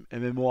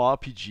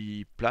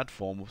MMORPG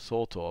platform,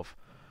 sort of,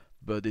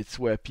 but it's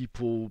where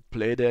people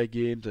play their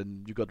games,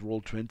 and you got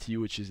Roll20,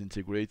 which is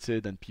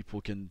integrated, and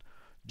people can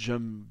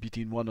jump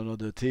between one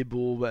another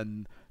table,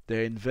 and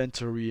their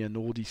inventory and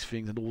all these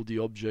things and all the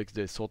objects,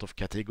 they're sort of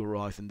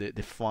categorized and they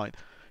find.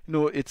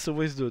 It's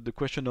always the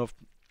question of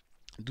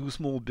do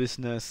small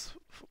business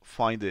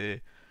find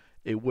a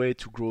way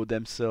to grow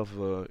themselves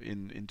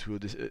into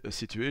a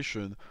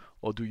situation,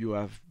 or do you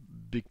have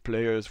big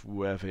players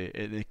who have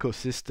an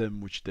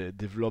ecosystem which they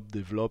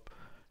develop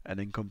and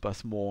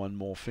encompass more and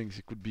more things?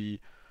 It could be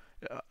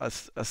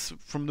as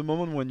from the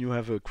moment when you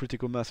have a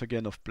critical mass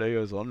again of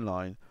players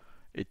online,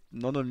 it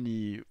not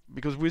only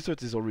because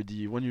Wizards is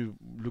already, when you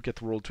look at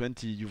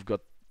Roll20, you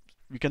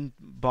can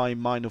buy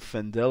Mine of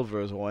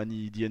Fendelvers or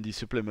any D&D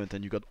supplement,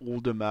 and you got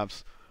all the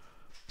maps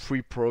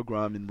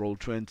pre-programmed in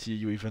Roll20.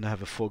 You even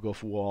have a Fog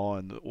of War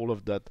and all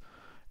of that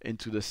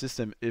into the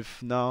system.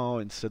 If now,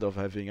 instead of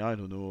having, I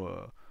don't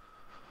know,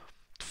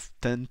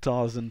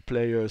 10,000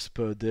 players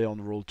per day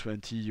on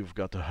Roll20, you've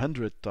got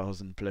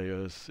 100,000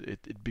 players,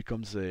 it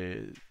becomes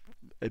a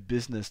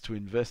business to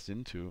invest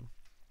into.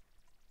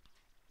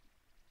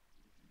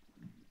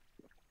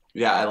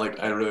 Yeah,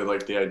 I really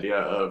like the idea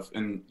of,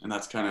 and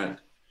that's kind of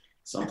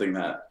something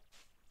that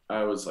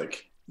I was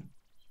like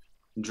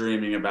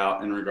dreaming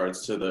about in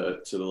regards to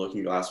the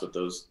Looking Glass with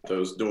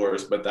those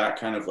doors. But that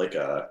kind of like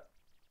that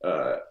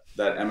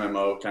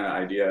MMO kind of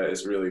idea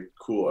is really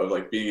cool, of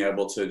like being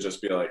able to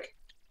just be like,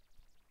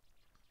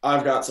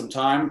 I've got some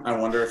time, I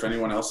wonder if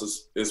anyone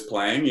else is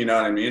playing, you know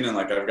what I mean? And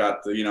like, I've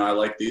got the, I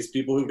like these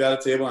people who've got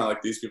a table, and I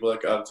like these people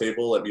that got a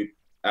table. Let me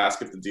ask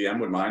if the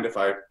DM would mind if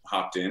I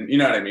hopped in, you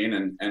know what I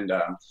mean? And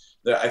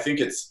I think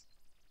it's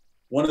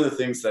one of the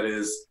things that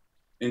is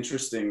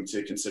interesting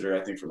to consider,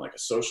 I think, from like a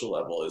social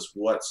level, is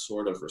what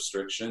sort of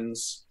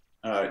restrictions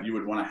you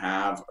would want to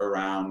have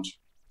around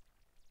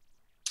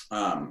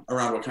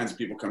what kinds of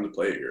people come to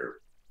play at your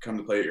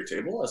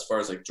table, as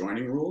far as like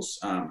joining rules.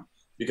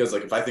 Because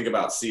like if I think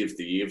about Sea of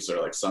Thieves or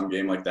like some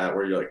game like that,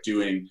 where you're like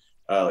doing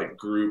like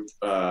group,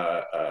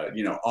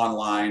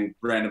 online,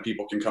 random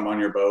people can come on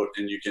your boat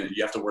and you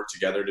have to work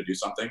together to do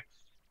something.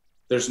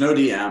 There's no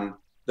DM.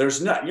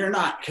 You're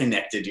not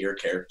connected to your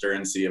character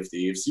in Sea of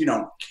Thieves. You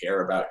don't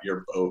care about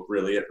your boat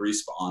really. It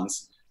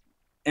respawns.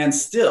 And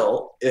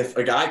still, if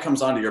a guy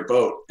comes onto your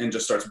boat and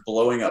just starts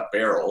blowing up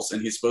barrels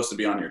and he's supposed to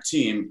be on your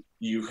team,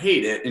 you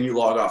hate it and you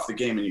log off the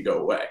game and you go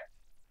away.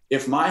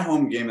 If my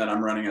home game that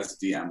I'm running as a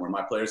DM, where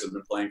my players have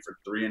been playing for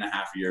 3.5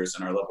 years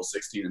and are level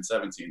 16 and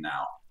 17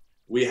 now,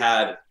 we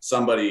had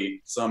some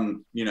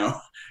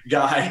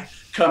guy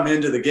come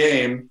into the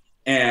game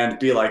and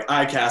be like,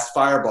 I cast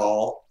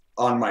Fireball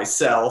on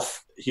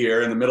myself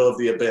here in the middle of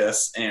the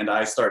abyss, and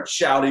I start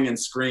shouting and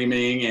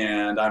screaming,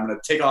 and I'm going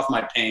to take off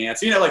my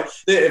pants. Like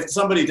if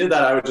somebody did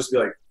that, I would just be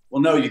like,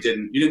 well, no, you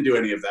didn't. You didn't do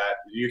any of that.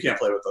 You can't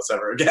play with us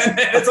ever again.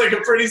 It's like a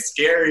pretty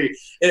scary,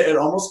 it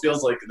almost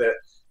feels like that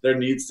there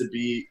needs to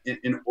be,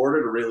 in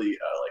order to really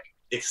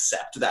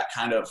accept that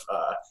kind of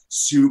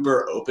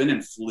super open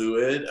and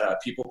fluid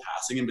people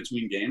passing in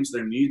between games,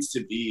 there needs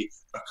to be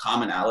a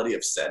commonality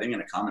of setting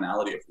and a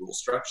commonality of rule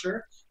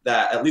structure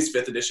that at least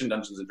 5th edition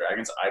Dungeons and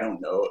Dragons, I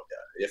don't know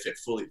if it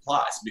fully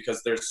applies,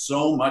 because there's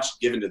so much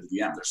given to the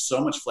DM. There's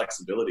so much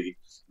flexibility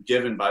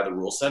given by the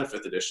rule set of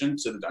 5th edition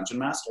to the Dungeon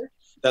Master.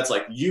 That's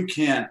like, you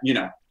can't,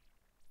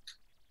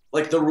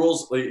 like the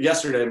rules, like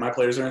yesterday, my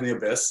players are in the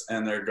Abyss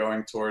and they're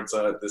going towards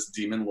this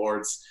Demon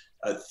Lord's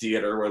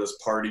theater where this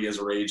party is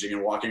raging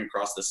and walking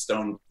across the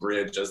stone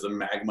bridge as the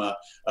magma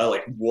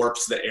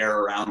warps the air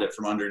around it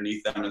from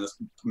underneath them, and this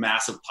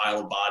massive pile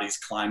of bodies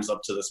climbs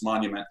up to this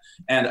monument.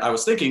 And I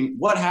was thinking,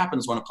 what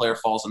happens when a player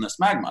falls in this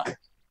magma?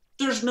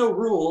 There's no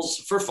rules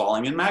for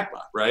falling in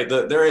magma, right?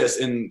 There is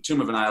in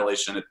Tomb of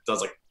Annihilation, it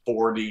does like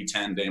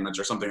 4d10 damage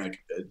or something, like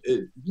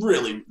it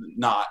really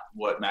not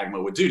what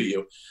magma would do to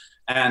you.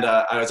 And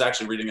I was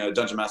actually reading a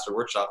Dungeon Master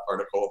Workshop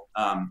article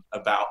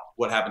about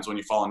what happens when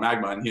you fall in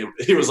magma. And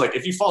he was like,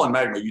 if you fall in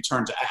magma, you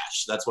turn to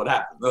ash. That's what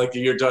happens. Like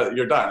you're done.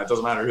 It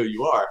doesn't matter who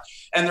you are.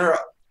 And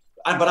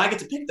but I get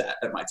to pick that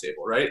at my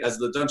table, right? As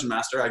the Dungeon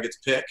Master, I get to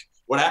pick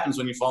what happens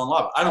when you fall in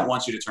lava. I don't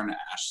want you to turn to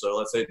ash. So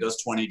let's say it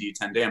does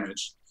 20d10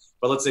 damage.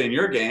 But let's say in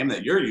your game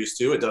that you're used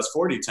to, it does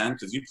 40d10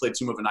 because you played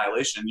Tomb of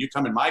Annihilation. You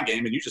come in my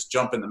game and you just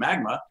jump in the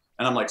magma.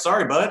 And I'm like,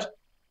 sorry, bud,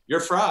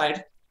 you're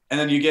fried. And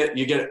then you get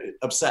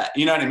upset.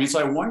 You know what I mean? So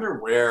I wonder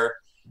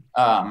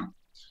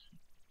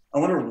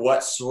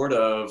what sort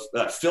of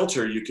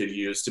filter you could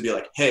use to be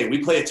like, hey, we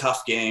play a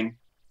tough game.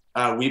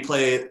 We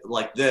play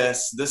like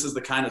this. This is the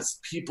kind of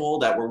people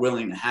that we're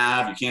willing to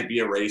have. You can't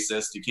be a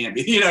racist. You can't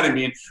be, you know what I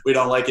mean? We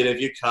don't like it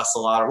if you cuss a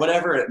lot or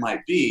whatever it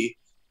might be.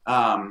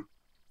 To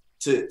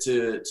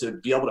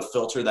be able to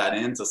filter that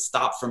in, to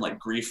stop from like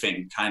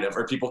griefing kind of,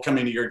 or people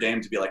coming to your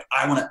game to be like,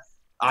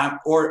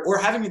 or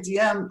having a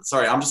DM.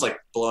 Sorry, I'm just like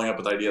blowing up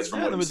with ideas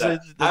from what you said.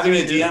 Having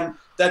a DM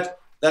that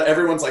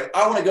everyone's like,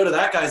 I want to go to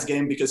that guy's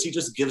game because he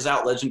just gives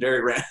out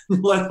legendary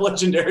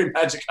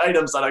magic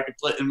items that I could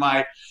put in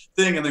my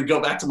thing, and then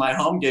go back to my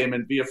home game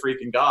and be a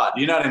freaking god.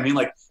 You know what I mean?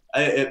 Like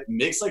it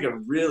makes like a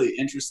really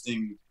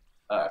interesting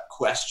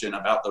question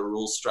about the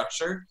rule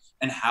structure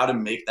and how to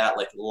make that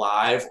like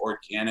live,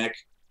 organic,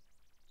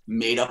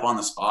 made up on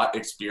the spot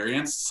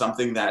experience,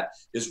 something that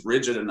is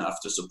rigid enough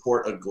to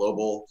support a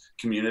global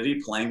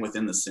community playing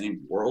within the same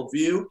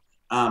worldview,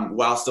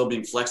 while still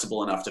being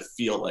flexible enough to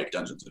feel like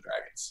Dungeons and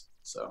Dragons.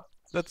 So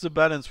That's the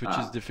balance which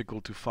is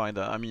difficult to find.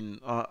 I mean,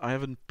 I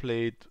haven't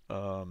played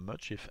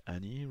much, if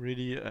any,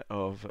 really,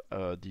 of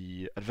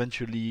the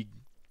Adventure League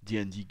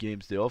D&D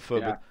games they offer,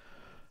 Yeah.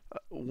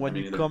 but when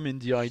you either. come in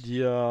the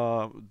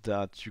idea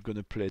that you're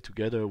gonna play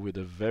together with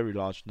a very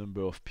large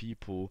number of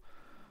people,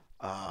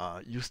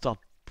 you start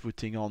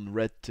putting on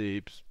red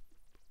tapes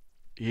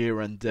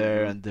here and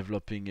there and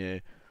developing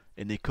an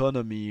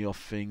economy of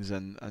things,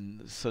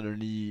 and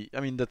suddenly, I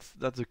mean, that's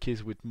the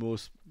case with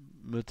most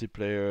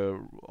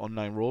multiplayer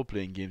online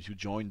role-playing games. You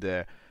join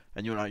there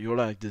and you're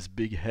like this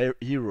big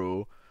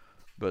hero,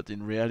 but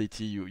in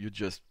reality you're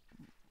just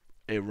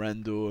a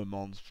rando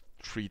among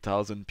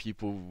 3,000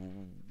 people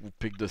who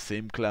pick the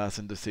same class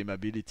and the same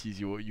abilities.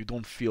 You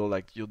don't feel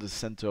like you're the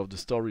center of the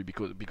story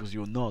because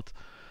you're not.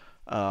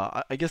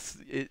 I guess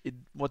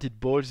what it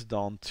boils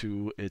down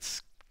to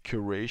is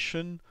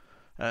curation.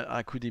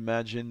 I could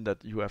imagine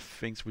that you have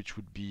things which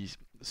would be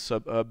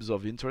sub-hubs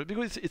of interest,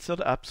 because it's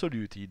not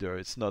absolute either.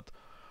 It's not,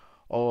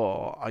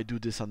 oh, I do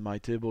this on my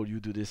table, you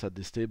do this at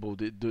this table.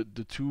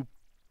 The two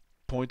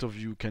point of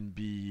view can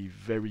be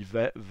very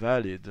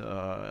valid.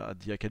 At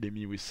the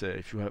academy, we say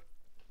if you're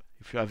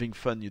having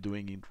fun, you're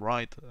doing it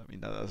right. I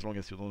mean, as long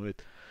as you don't do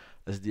it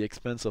at the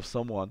expense of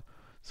someone.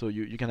 So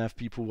you can have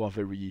people who are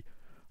very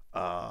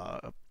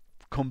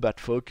combat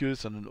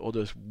focused and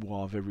others who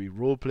are very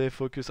roleplay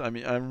focused. I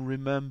mean, I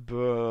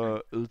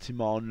remember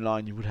Ultima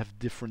Online, you would have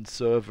different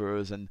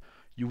servers and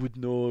you would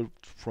know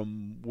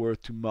from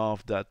word to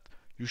mouth that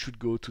you should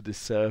go to the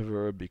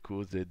server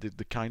because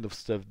the kind of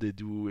stuff they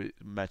do, it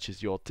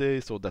matches your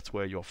taste, or that's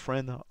where your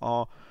friends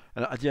are.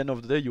 And at the end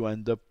of the day, you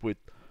end up with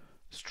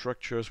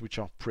structures which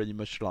are pretty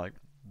much like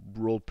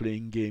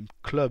role-playing game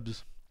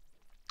clubs,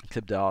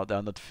 except they are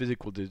not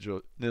physical. They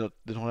don't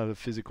have a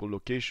physical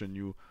location.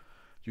 You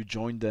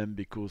join them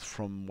because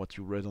from what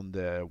you read on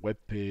their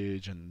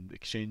webpage and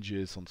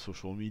exchanges on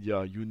social media,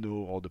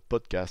 or the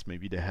podcast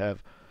maybe they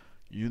have,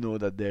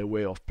 that their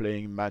way of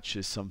playing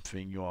matches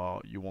something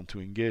you want to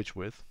engage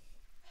with.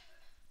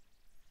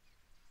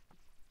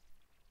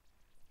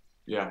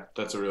 Yeah,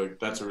 that's a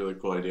really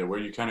cool idea where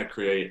you kind of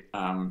create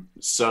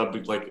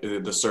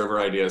the server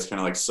idea is kind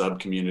of like sub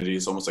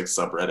communities, almost like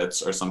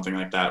subreddits or something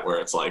like that, where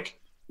it's like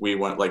we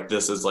want, like,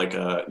 this is like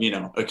a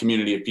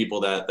community of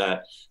people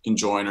that can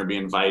join or be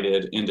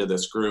invited into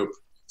this group.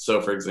 So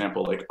for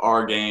example, like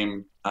our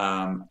game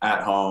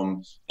at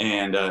home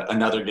and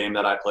another game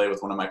that I play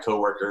with one of my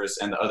coworkers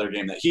and the other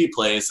game that he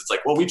plays, it's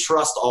like, well, we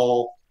trust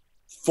all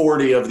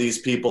 40 of these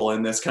people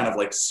in this kind of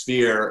like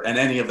sphere, and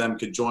any of them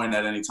could join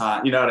at any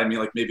time. You know what I mean?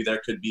 Like maybe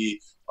there could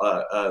be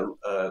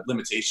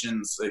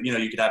limitations.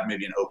 You could have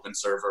maybe an open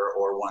server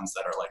or ones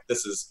that are like,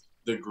 this is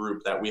the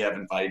group that we have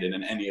invited,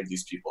 and any of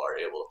these people are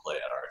able to play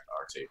at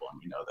our table,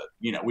 and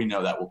we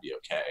know that will be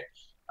okay.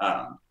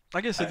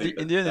 I guess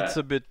in the end it's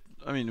a bit.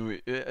 I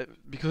mean,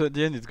 because at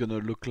the end it's gonna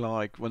look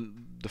like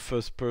when the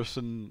first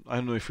person. I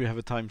don't know if we have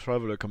a time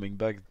traveler coming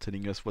back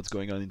telling us what's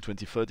going on in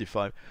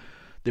 2035.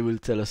 They will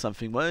tell us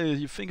something. Well,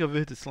 you think of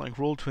it, it's like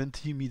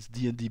Roll20 meets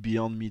D&D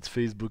Beyond meets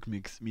Facebook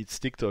meets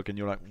TikTok, and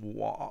you're like,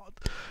 what?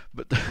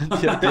 But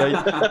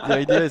the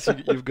idea is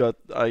you've got,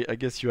 I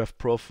guess you have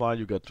profile,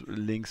 you got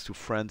links to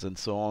friends and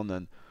so on,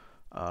 and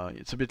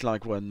it's a bit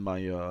like when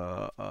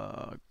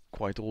my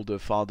quite older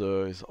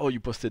father is, oh,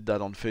 you posted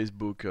that on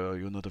Facebook,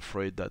 you're not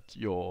afraid that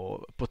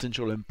your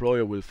potential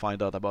employer will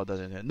find out about that?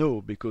 And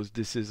no, because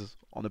this is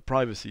on a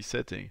privacy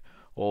setting,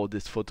 or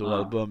this photo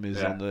album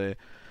is on a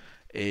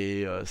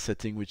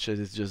setting which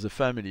is just the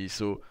family.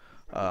 So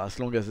as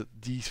long as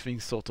these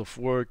things sort of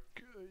work,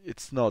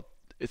 it's not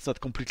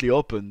completely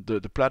open.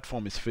 The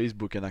platform is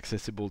Facebook and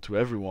accessible to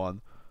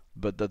everyone,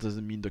 but that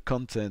doesn't mean the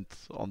content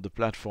on the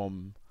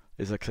platform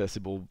is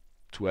accessible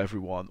to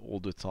everyone all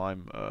the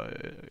time.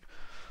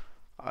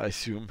 I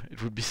assume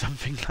it would be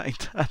something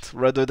like that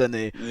rather than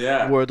a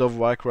World of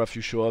Warcraft.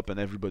 You show up and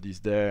everybody's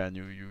there, and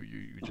you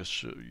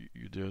just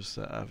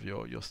have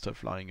your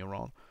stuff lying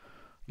around.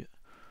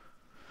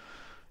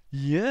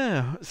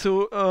 Yeah.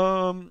 So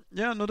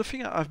another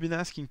thing I've been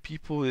asking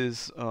people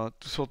is to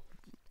sort.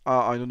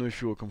 I don't know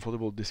if you're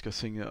comfortable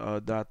discussing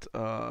that.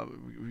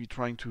 We're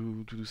trying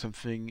to do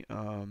something.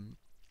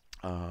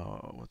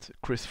 What's it?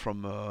 Chris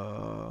from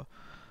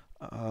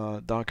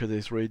Darker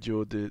Days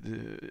Radio.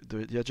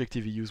 The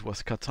adjective he used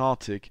was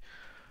cathartic.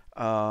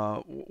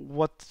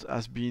 What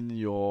has been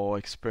your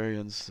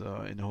experience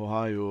in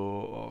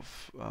Ohio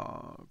of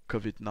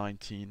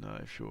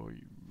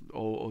COVID-19?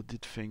 Or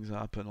did things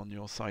happen on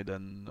your side?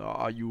 And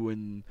are you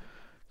in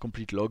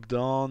complete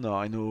lockdown?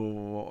 I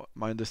know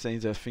my understanding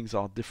is that things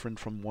are different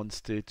from one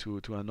state to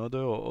another.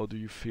 Or do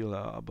you feel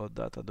about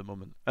that at the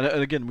moment? And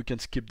again, we can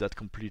skip that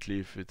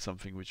completely if it's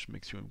something which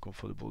makes you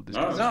uncomfortable.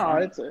 No,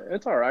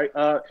 it's all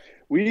right.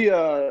 We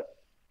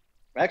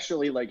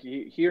actually, like,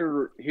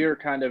 here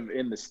kind of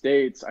in the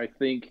States, I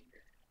think,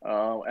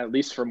 at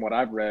least from what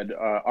I've read,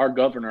 our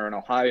governor in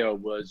Ohio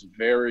was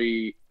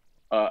very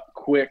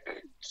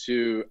quick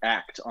to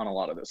act on a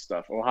lot of this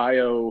stuff.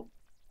 Ohio,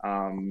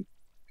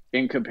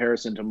 in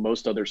comparison to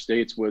most other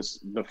states,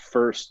 was the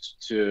first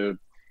to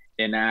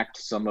enact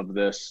some of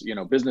this,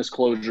 business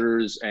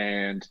closures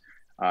and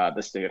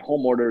the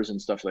stay-at-home orders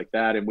and stuff like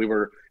that. And we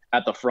were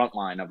at the front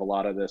line of a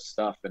lot of this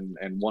stuff, and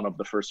one of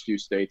the first few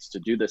states to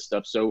do this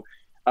stuff. So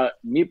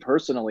me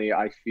personally,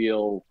 I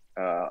feel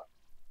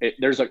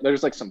there's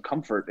like some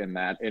comfort in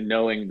that, in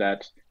knowing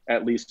that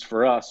at least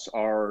for us,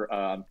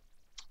 our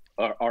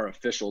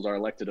officials, our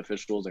elected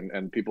officials,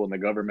 and people in the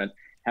government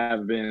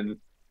have been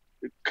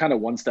kind of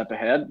one step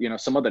ahead.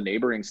 Some of the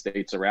neighboring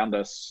states around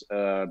us,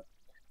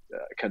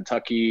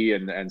 Kentucky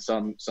and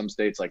some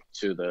states like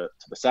to the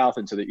south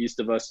and to the east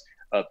of us,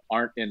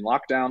 aren't in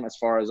lockdown as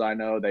far as I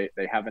know. They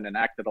haven't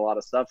enacted a lot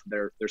of stuff.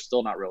 They're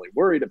still not really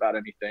worried about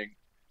anything.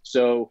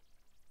 So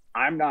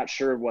I'm not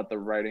sure what the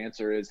right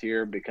answer is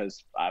here,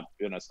 because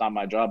it's not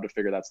my job to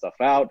figure that stuff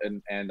out,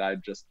 and I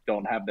just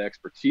don't have the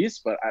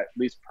expertise. But at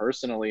least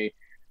personally,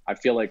 I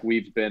feel like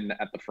we've been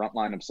at the front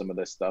line of some of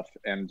this stuff,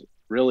 and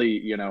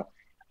really,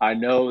 I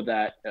know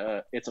that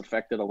it's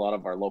affected a lot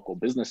of our local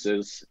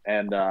businesses,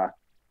 and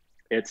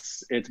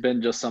it's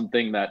been just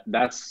something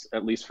that's,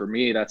 at least for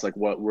me, that's like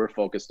what we're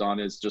focused on,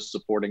 is just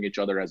supporting each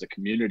other as a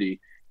community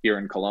here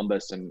in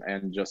Columbus,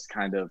 and just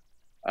kind of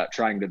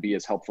trying to be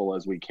as helpful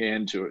as we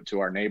can to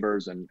our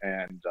neighbors, and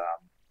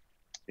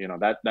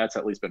that's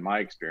at least been my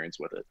experience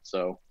with it.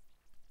 So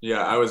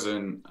yeah, I was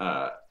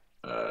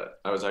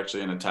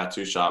actually in a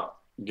tattoo shop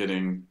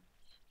getting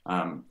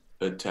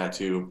a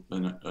tattoo,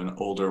 an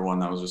older one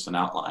that was just an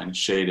outline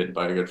shaded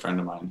by a good friend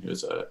of mine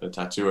who's a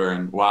tattooer.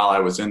 And while I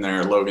was in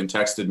there, Logan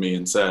texted me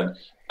and said,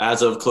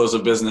 as of close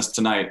of business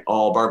tonight,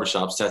 all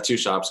barbershops, tattoo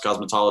shops,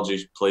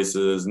 cosmetology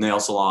places, nail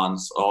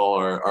salons, all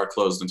are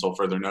closed until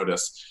further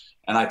notice.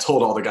 And I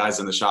told all the guys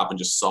in the shop, and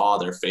just saw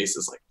their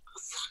faces like,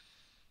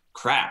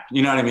 crap,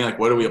 you know what I mean? Like,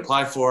 what do we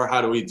apply for?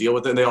 How do we deal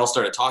with it? And they all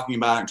started talking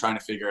about it and trying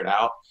to figure it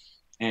out.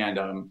 And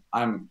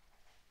I'm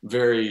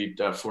very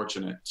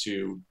fortunate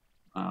to,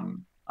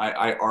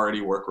 I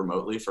already work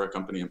remotely for a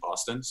company in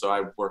Boston. So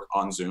I work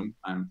on Zoom.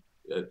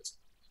 It's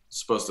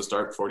supposed to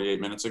start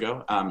 48 minutes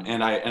ago.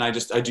 And I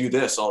do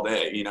this all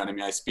day, you know what I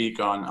mean? I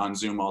speak on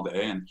Zoom all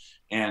day,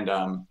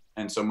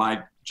 and so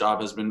my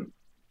job has been,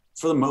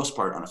 for the most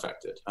part,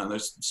 unaffected.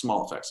 There's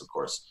small effects, of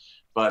course,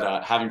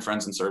 but having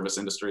friends in service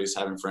industries,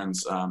 having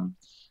friends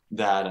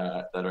that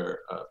are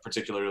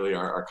particularly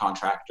our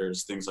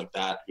contractors, things like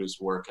that, whose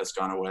work has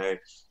gone away,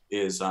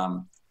 is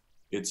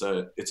it's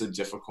a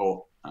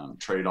difficult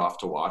trade-off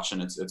to watch,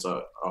 and it's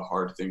a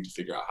hard thing to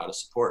figure out how to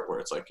support. Where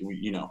it's like,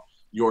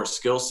 your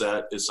skill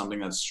set is something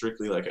that's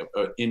strictly like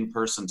a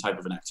in-person type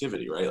of an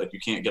activity, right? Like, you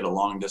can't get a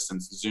long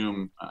distance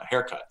Zoom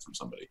haircut from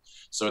somebody.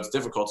 So it's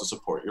difficult to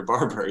support your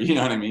barber. You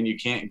know what I mean? You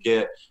can't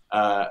get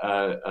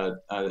a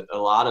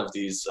lot of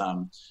these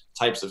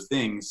types of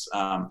things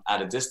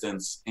at a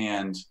distance.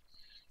 And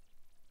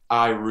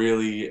I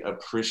really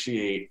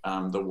appreciate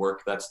the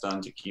work that's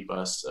done to keep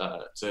us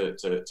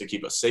to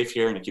keep us safe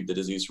here, and to keep the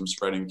disease from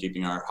spreading,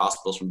 keeping our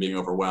hospitals from being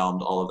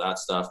overwhelmed, all of that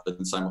stuff. But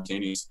then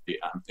simultaneously,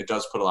 it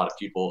does put a lot of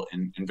people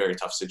in very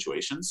tough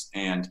situations.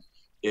 And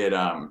it,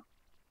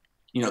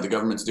 the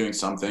government's doing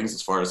some things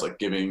as far as like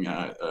giving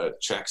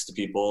checks to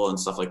people and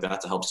stuff like that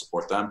to help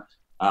support them.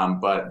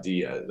 But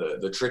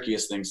the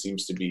trickiest thing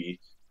seems to be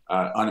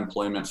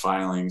unemployment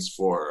filings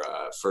for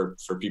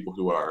people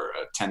who are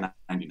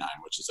 1099,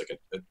 which is like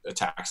a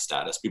tax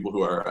status, people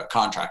who are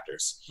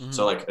contractors. Mm-hmm.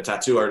 So like a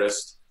tattoo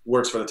artist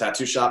works for the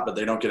tattoo shop, but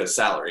they don't get a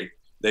salary.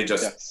 They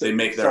just they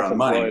make their own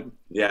money.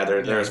 Yeah,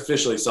 they're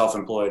officially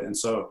self-employed. And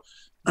so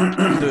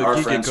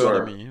our friends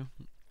economy.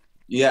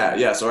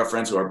 So our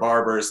friends who are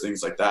barbers,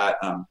 things like that,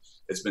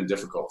 it's been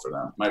difficult for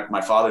them.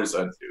 My father's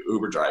an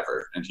Uber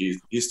driver, and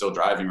he's still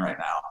driving right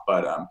now,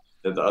 but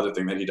the other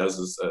thing that he does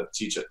is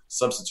teach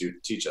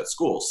at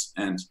schools,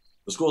 and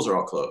the schools are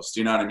all closed.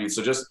 You know what I mean?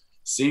 So just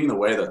seeing the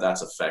way that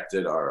that's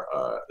affected our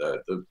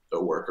the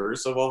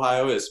workers of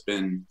Ohio has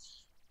been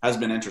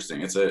interesting.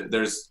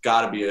 There's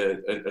got to be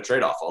a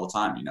trade-off all the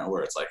time,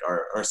 where it's like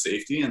our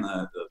safety and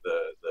the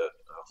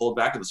hold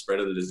back of the spread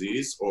of the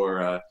disease,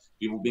 or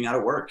people being out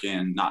of work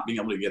and not being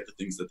able to get the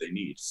things that they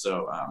need.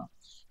 So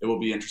it will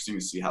be interesting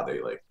to see how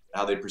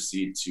they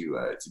proceed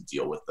to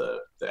deal with the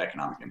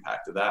economic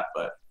impact of that.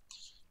 But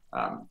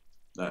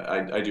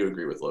I do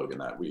agree with Logan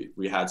that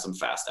we had some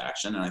fast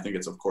action, and I think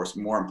it's, of course,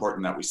 more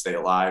important that we stay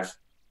alive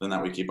than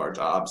that we keep our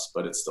jobs,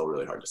 but it's still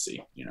really hard to see,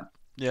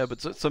 Yeah,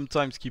 but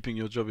sometimes keeping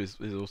your job is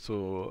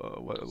also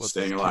what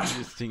staying alive.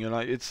 Staying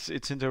alive.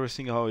 It's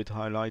interesting how it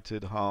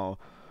highlighted how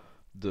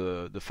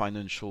the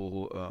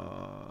financial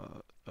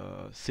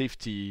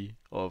safety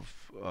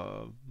of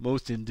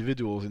most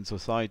individuals in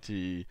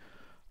society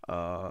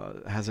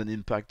has an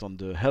impact on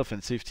the health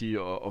and safety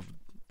of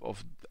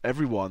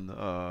everyone,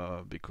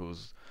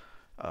 because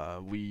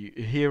we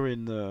here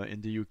in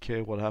the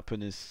UK, what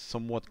happened is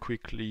somewhat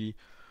quickly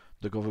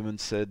the government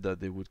said that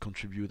they would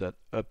contribute that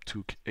up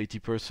to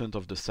 80%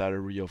 of the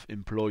salary of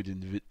employed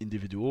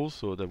individuals,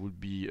 so that would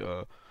be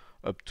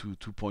up to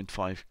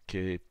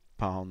 2.5k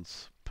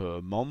pounds per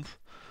month.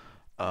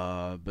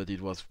 But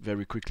it was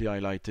very quickly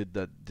highlighted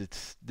that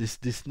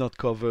this not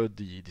cover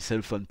the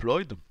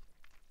self-employed,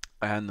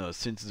 And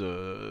since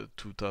the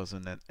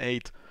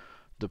 2008,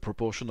 the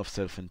proportion of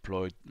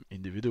self-employed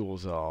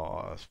individuals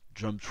are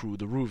jumped through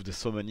the roof. There's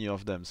so many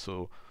of them,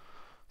 so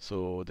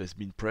there's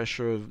been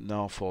pressure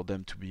now for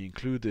them to be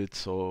included,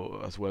 so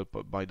as well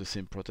by the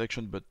same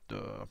protection. But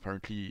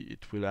apparently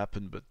it will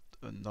happen, but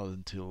not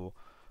until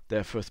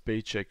their first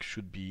paycheck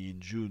should be in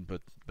June.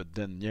 But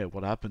then, yeah,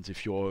 what happens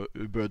if you're a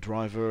Uber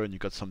driver and you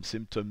got some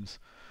symptoms?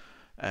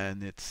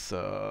 And it's,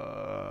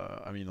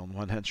 I mean, on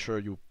one hand, sure,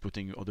 you're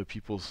putting other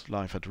people's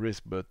life at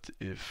risk, but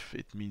if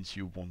it means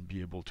you won't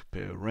be able to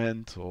pay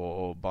rent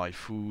or buy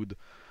food,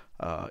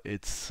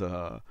 it's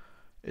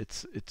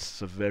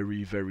it's a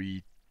very,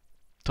 very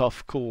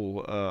tough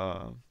call.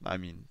 I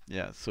mean,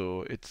 yeah.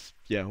 So it's,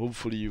 yeah.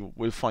 Hopefully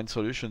we'll find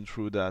solution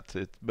through that.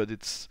 But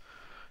it's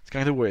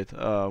kind of weird.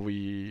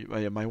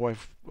 Yeah, my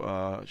wife,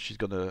 she's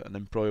got an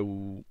employer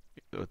who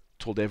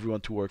told everyone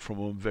to work from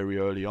home very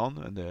early on,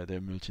 and they're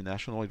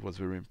multinational. It was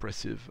very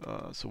impressive.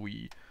 So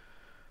we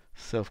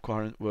self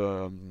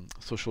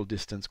social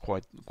distance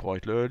quite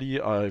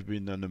early. I've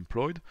been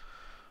unemployed.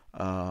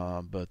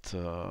 But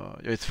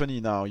it's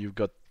funny now. You've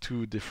got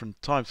two different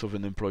types of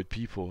unemployed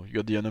people. You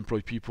got the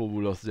unemployed people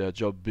who lost their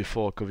job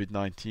before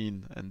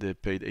COVID-19 and they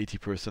paid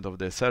 80% of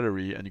their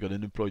salary, and you got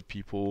unemployed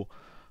people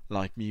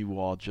like me who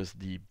are just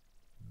the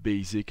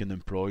basic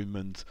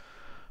unemployment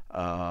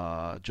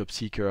job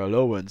seeker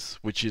allowance,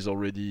 which is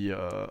already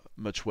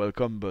much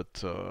welcome.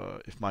 But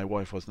if my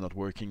wife was not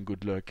working,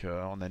 good luck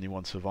on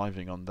anyone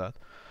surviving on that.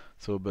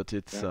 So, but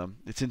it's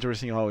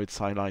interesting how it's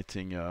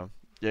highlighting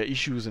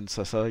issues in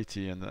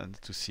society,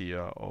 and to see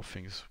how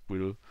things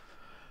will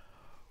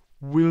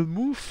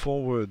move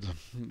forward.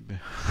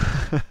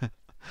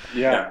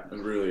 Yeah,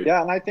 really.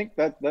 yeah, and I think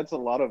that's a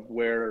lot of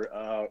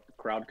where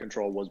crowd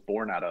control was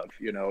born out of.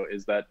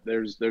 Is that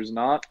there's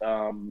not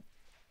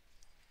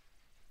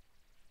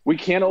we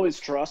can't always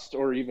trust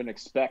or even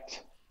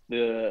expect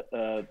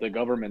the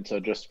government to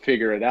just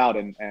figure it out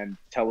and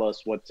tell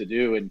us what to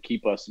do and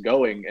keep us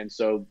going. And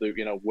so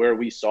where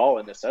we saw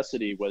a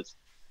necessity was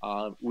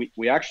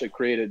we actually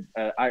created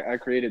I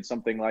created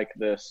something like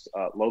this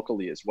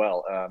locally as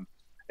well.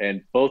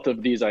 And both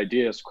of these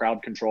ideas,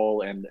 crowd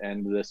control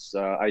and this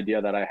idea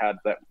that I had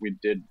that we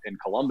did in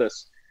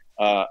Columbus,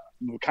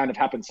 kind of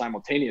happened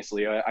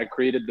simultaneously. I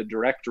created the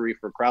directory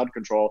for crowd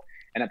control,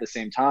 and at the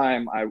same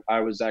time, I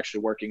was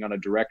actually working on a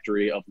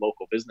directory of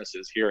local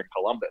businesses here in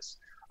Columbus.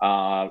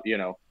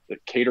 The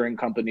catering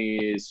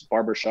companies,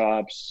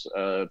 barbershops,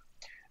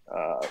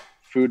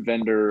 food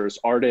vendors,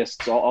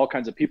 artists, all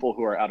kinds of people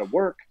who are out of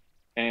work,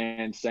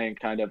 and saying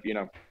kind of,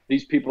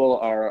 these people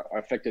are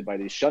affected by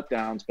these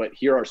shutdowns, but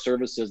here are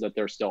services that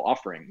they're still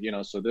offering.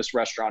 So this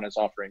restaurant is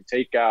offering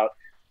takeout.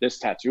 This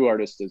tattoo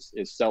artist is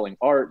selling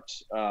art.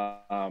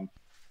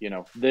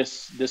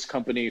 This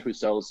company who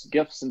sells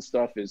gifts and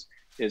stuff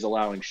is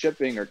allowing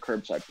shipping or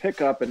curbside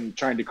pickup, and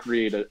trying to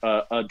create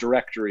a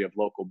directory of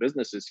local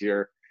businesses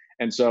here.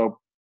 And so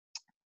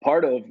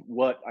part of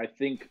what I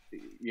think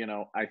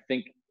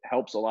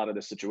helps a lot of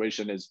the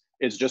situation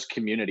is just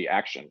community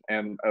action.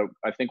 And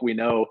I think we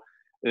know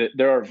that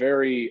there are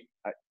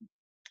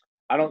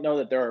I don't know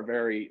that there are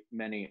very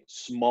many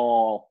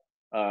small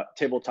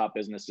tabletop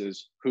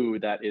businesses who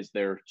that is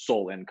their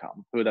sole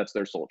income, who that's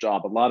their sole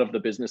job. A lot of the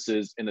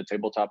businesses in the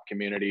tabletop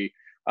community,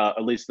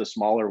 at least the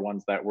smaller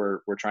ones that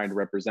we're trying to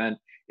represent,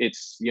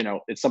 it's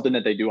something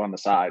that they do on the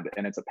side,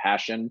 and it's a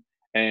passion.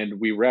 And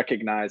we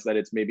recognize that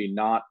it's maybe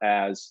not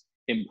as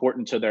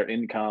important to their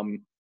income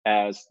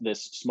as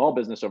this small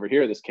business over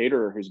here, this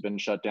caterer who's been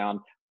shut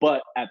down.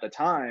 But at the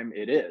time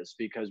it is,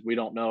 because we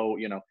don't know,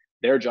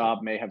 their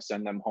job may have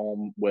sent them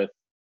home with,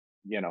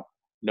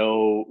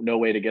 no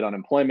way to get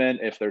unemployment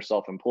if they're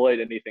self-employed,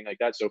 anything like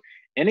that. So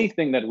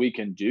anything that we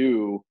can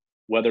do,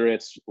 whether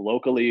it's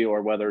locally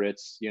or whether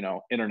it's,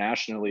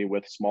 internationally,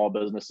 with small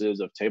businesses,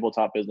 of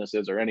tabletop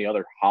businesses, or any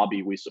other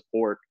hobby we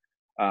support,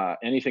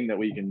 anything that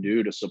we can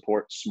do to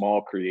support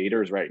small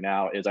creators right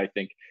now is, I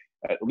think,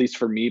 at least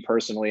for me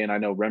personally, and I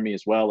know Remy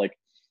as well, like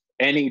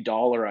any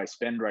dollar I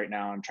spend right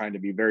now, I'm trying to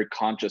be very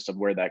conscious of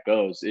where that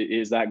goes.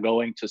 Is that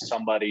going to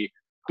somebody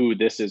who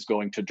this is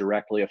going to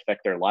directly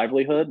affect their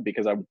livelihood?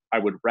 Because I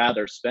would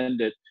rather spend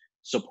it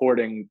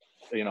supporting,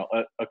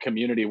 a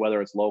community,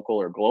 whether it's local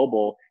or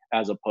global,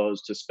 as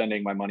opposed to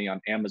spending my money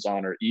on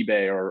Amazon or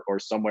eBay or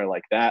somewhere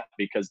like that,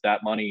 because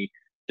that money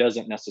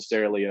doesn't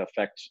necessarily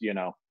affect,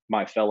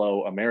 my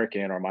fellow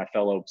American or my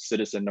fellow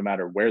citizen, no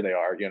matter where they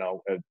are,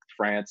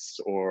 France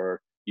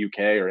or UK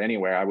or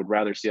anywhere. I would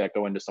rather see that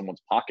go into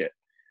someone's pocket.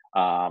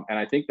 And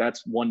I think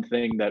that's one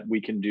thing that we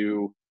can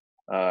do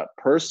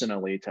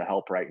personally to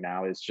help right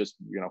now, is just,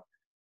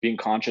 being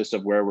conscious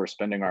of where we're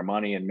spending our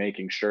money and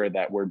making sure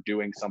that we're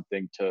doing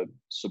something to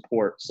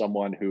support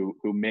someone who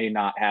may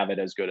not have it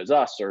as good as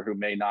us, or who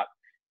may not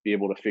be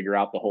able to figure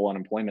out the whole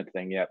unemployment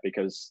thing yet,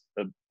 because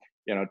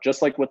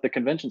just like with the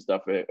convention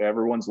stuff,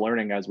 everyone's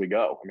learning as we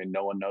go. I mean,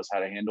 no one knows how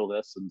to handle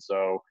this. And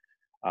so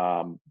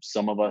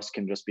some of us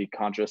can just be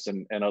conscious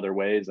in other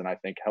ways, and I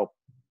think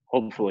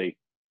hopefully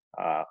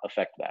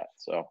affect that.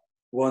 So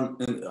one,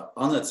 and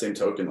on that same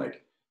token,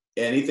 like,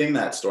 anything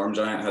that Storm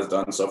Giant has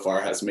done so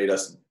far has made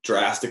us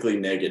drastically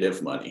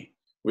negative money.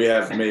 We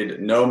have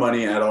made no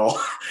money at all.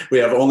 We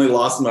have only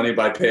lost money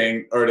by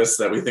paying artists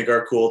that we think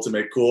are cool to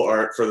make cool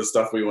art for the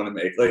stuff we want to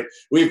make. Like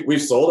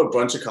we've sold a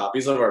bunch of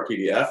copies of our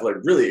PDF, like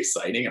really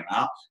exciting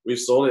amount. We've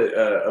sold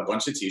a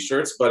bunch of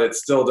T-shirts, but it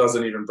still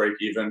doesn't even break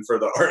even for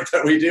the art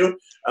that we do.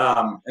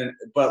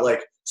 But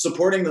like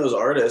supporting those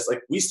artists,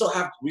 like we still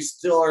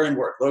are in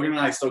work. Logan and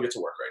I still get to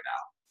work right now.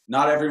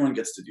 Not everyone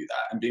gets to do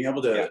that, and being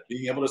able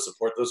to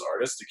support those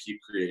artists to keep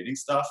creating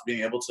stuff,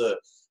 being able to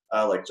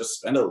like just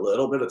spend a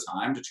little bit of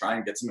time to try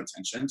and get some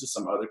attention to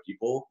some other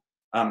people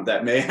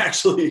that may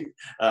actually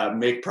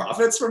make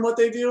profits from what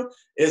they do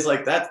is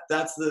like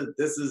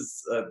this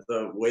is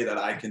the way that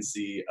I can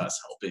see us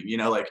helping. You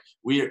know, like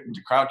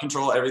Crowd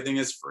Control, everything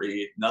is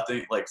free.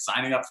 Nothing like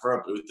signing up for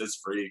a booth is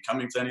free.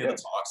 Coming to any of the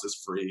talks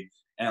is free,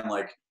 and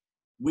like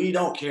we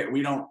don't care.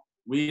 We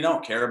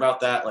don't care about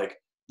that. Like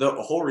the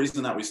whole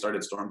reason that we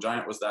started Storm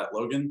Giant was that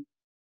Logan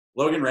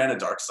ran a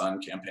Dark Sun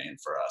campaign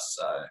for us.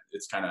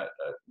 It's kind of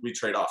we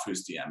trade off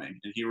who's DMing,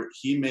 and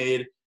he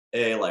made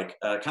a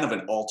kind of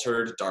an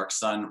altered Dark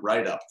Sun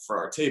write up for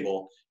our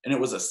table, and it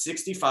was a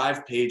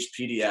 65-page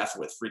PDF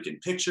with freaking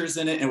pictures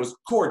in it. It was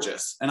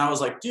gorgeous, and I was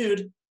like,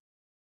 dude,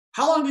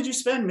 how long did you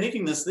spend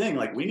making this thing?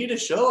 Like, we need to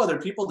show other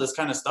people this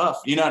kind of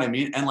stuff. You know what I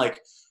mean? And like.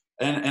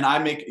 And I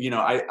make, you know,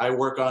 I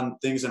work on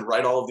things and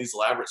write all of these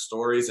elaborate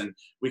stories, and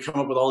we come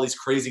up with all these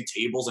crazy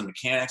tables and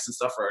mechanics and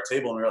stuff for our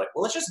table. And we were like,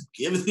 well, let's just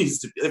give these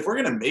to, if we're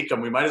going to make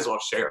them, we might as well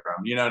share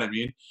them. You know what I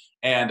mean?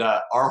 And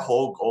our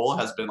whole goal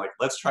has been like,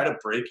 let's try to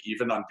break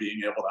even on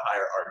being able to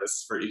hire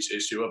artists for each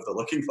issue of the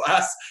Looking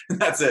Glass. And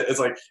that's it. It's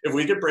like, if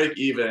we could break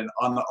even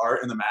on the art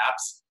and the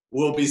maps,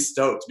 we'll be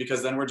stoked,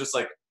 because then we're just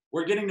like,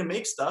 we're getting to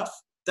make stuff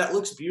that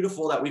looks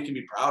beautiful that we can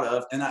be proud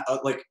of. And that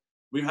like,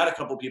 we've had a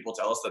couple people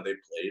tell us that they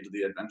played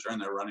the adventure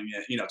and they're running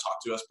it, you know, talk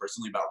to us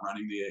personally about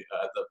running the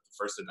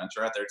first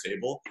adventure at their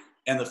table.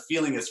 And the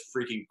feeling is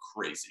freaking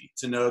crazy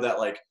to know that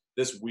like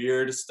this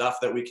weird stuff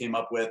that we came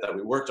up with, that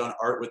we worked on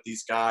art with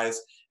these guys,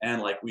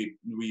 and like we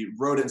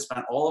wrote it and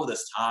spent all of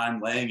this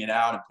time laying it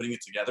out and putting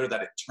it together,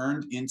 that it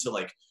turned into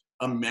like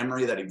a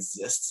memory that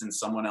exists in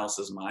someone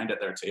else's mind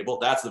at their table.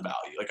 That's the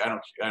value. Like I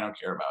don't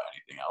care about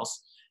anything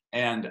else.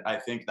 And I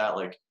think that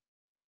like,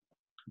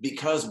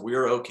 because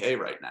we're okay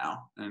right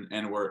now,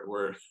 and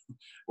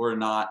we're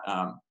not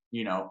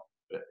you know,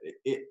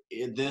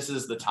 this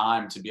is the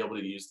time to be able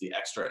to use the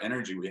extra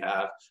energy we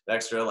have, the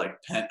extra like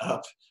pent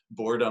up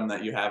boredom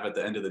that you have at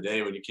the end of the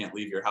day when you can't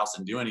leave your house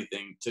and do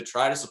anything, to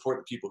try to support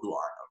the people who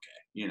aren't okay,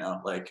 you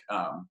know, like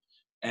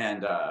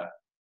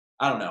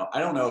I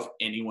don't know if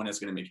anyone is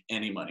going to make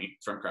any money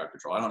from Crowd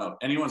Control. I don't know if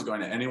anyone's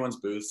going to anyone's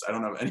booths. I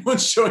don't know if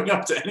anyone's showing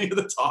up to any of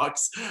the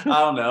talks.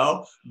 I don't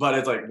know, but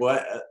it's like,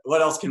 what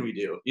else can we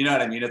do? You know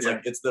what I mean? It's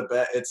like,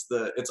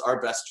 it's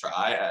our best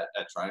try at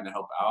trying to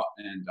help out.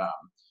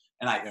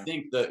 And I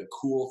think the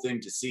cool thing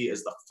to see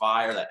is the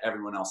fire that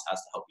everyone else has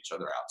to help each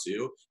other out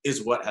too,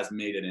 is what has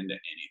made it into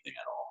anything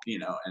at all, you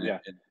know? And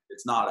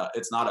it's not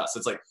us.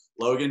 It's like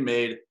Logan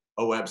made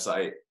a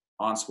website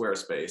on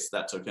Squarespace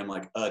that took him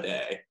like a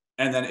day.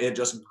 And then it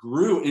just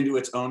grew into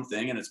its own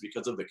thing, and it's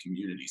because of the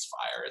community's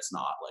fire. It's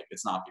not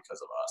because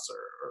of us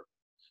or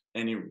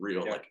any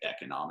real like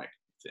economic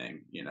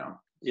thing, you know?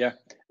 Yeah,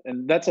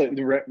 and that's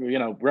you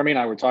know, Remy and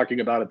I were talking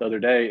about it the other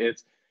day.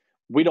 It's,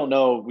 we don't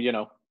know, you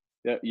know,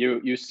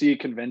 you see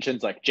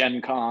conventions like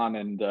Gen Con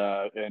and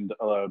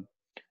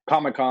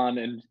Comic Con,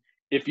 and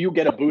if you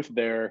get a booth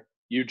there,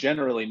 you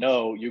generally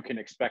know you can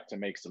expect to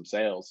make some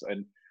sales.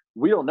 And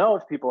we don't know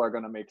if people are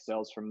going to make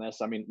sales from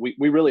this. I mean, we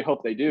really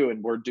hope they do,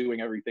 and we're doing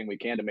everything we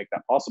can to make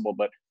that possible.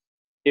 But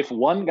if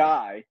one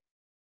guy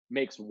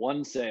makes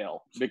one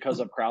sale because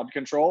of Crowd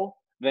Control,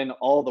 then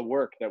all the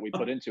work that we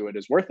put into it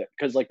is worth it.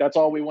 Because like, that's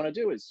all we want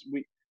to do. Is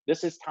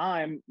this is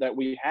time that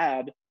we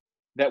had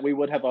that we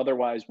would have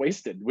otherwise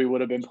wasted. We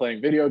would have been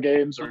playing video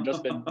games or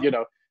just been, you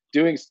know,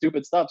 doing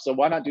stupid stuff. So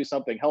why not do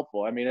something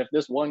helpful? I mean, if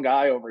this one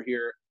guy over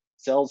here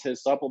sells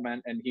his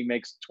supplement and he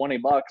makes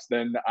 $20,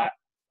 then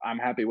I'm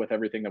happy with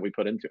everything that we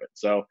put into it.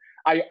 So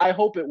I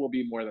hope it will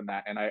be more than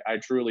that. And I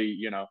truly,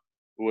 you know,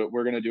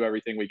 we're going to do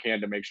everything we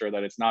can to make sure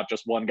that it's not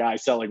just one guy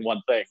selling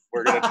one thing.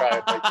 We're going to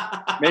try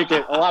and make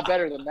it a lot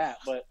better than that.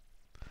 But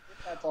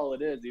if that's all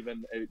it is,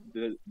 even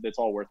it's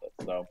all worth it.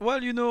 So,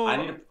 well, you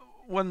know,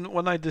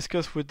 when I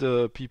discuss with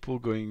the people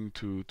going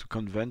to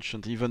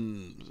conventions,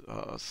 even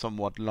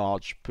somewhat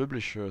large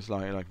publishers,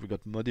 like we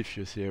got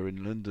Modifius here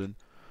in London,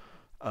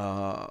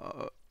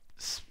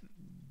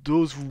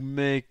 those who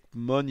make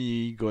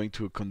money going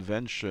to a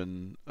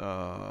convention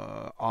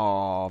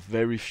are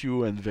very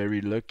few and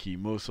very lucky.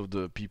 Most of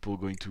the people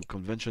going to a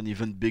convention,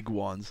 even big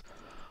ones,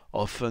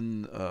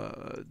 often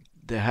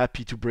they're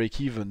happy to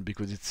break even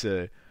because it's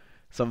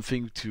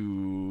something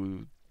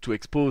to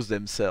expose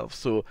themselves.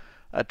 So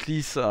at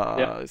least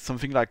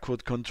something like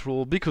Crowd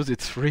Control, because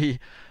it's free,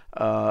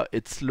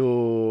 it's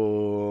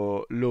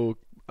low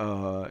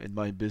in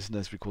my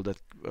business we call that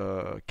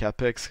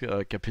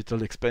capex,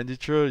 capital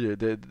expenditure.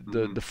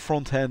 The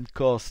front end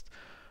cost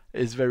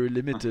is very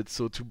limited.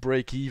 So to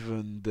break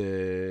even,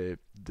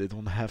 they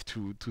don't have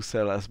to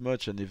sell as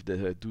much, and if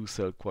they do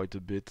sell quite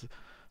a bit,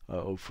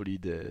 hopefully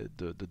the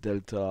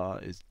delta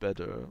is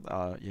better.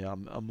 Yeah,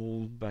 I'm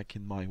all back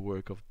in my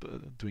work of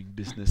doing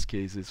business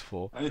cases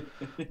for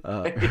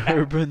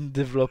urban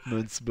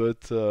developments,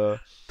 but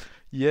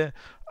yeah.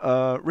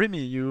 Remy,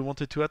 you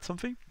wanted to add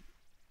something?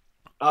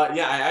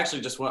 Yeah, I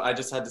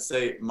just had to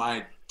say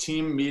my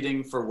team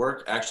meeting for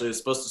work actually is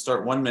supposed to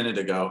start 1 minute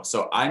ago.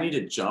 So I need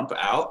to jump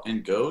out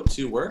and go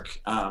to work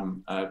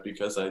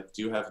because I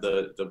do have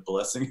the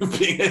blessing of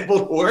being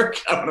able to work.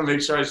 I want to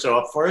make sure I show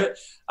up for it.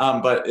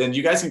 And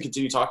you guys can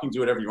continue talking, do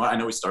whatever you want. I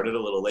know we started a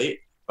little late,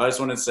 but I just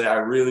wanted to say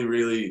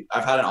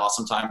I've had an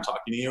awesome time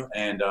talking to you.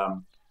 And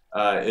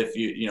if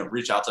you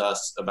reach out to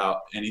us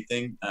about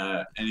anything,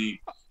 any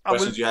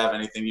questions you have,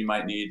 anything you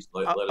might need,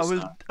 let us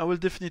know. I will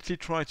definitely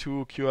try to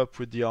hook you up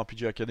with the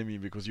RPG Academy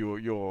because you're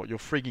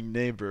frigging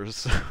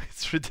neighbors.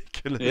 It's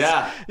ridiculous.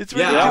 Yeah, it's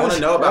ridiculous. Yeah, I want to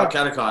know about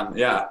Catacon.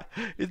 Yeah,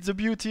 it's the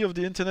beauty of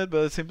the internet, but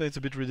at the same time, it's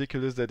a bit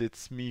ridiculous that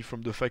it's me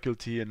from the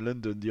faculty in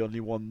London, the only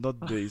one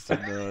not based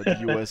in the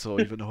US or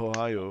even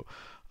Ohio.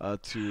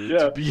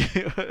 To be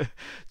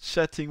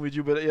chatting with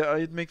you, but yeah,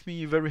 it makes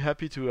me very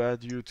happy to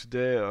add you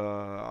today.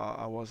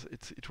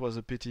 It was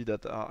a pity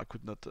that I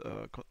could not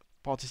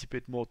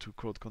participate more to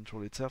Crowd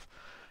Control itself.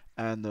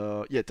 And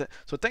yeah,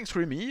 so thanks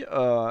Remy.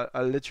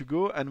 I'll let you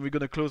go, and we're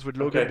gonna close with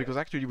Logan because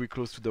actually we're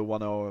close to the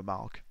 1 hour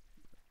mark.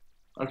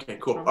 Okay,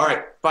 cool. All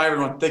right, bye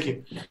everyone. Thank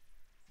you.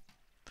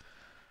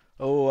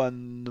 Oh,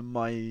 and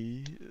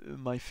my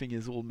thing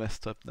is all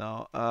messed up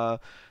now.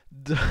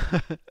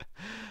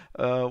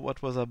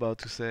 What was I about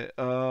to say?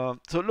 So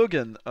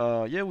Logan,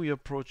 yeah, we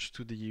approach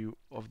to the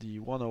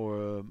 1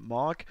 hour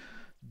mark.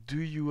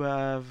 Do you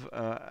have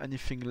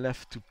anything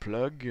left to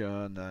plug?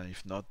 And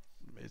if not,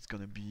 it's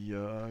gonna be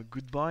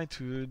goodbye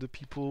to the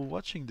people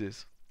watching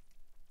this.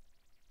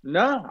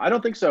 No, I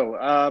don't think so.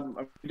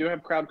 We do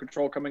have Crowd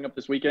Control coming up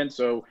this weekend,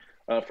 so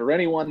for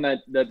anyone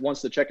that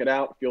wants to check it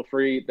out, feel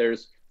free.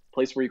 There's a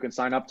place where you can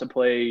sign up to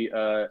play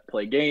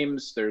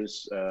games.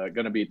 There's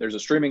a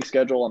streaming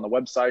schedule on the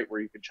website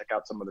where you can check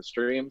out some of the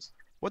streams.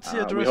 What's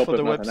the address for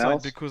the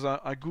website? Because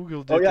I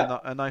googled it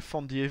and I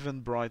found the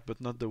Eventbrite,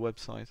 but not the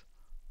website.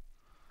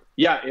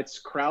 Yeah, it's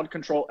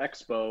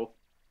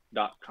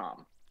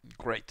crowdcontrolexpo.com.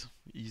 Great,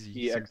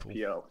 easy, EXPO.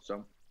 simple.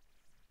 So,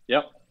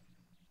 yep.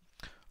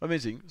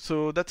 Amazing.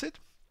 So that's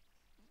it?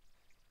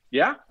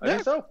 Yeah, I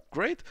think so.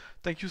 Great.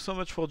 Thank you so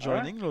much for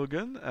joining,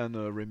 Logan,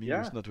 and Remy,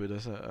 who's not with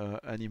us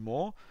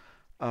anymore.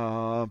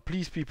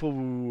 Please, people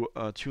who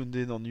tuned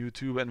in on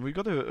YouTube, and we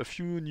got a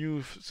few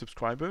new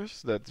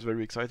subscribers. That's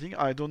very exciting.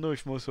 I don't know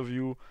if most of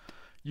you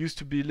used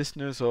to be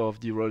listeners of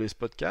the Rolistes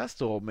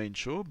podcast or main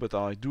show, but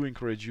I do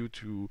encourage you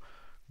to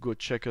go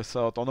check us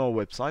out on our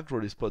website,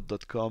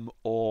 rolistespod.com,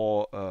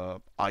 or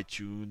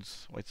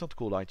iTunes. Well, it's not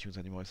called iTunes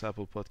anymore, it's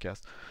Apple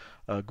Podcast.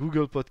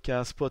 Google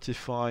Podcast,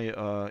 Spotify.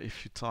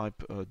 If you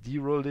type The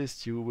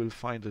Rolistes, you will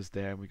find us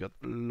there. We got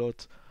a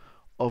lot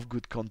of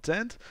good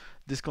content.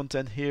 This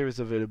content here is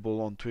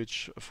available on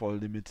Twitch for a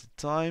limited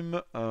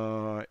time.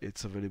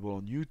 It's available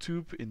on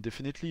YouTube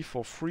indefinitely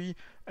for free.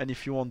 And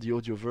if you want the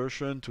audio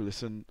version to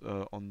listen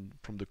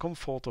from the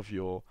comfort of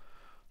your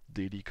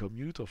daily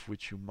commute, of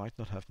which you might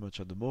not have much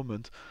at the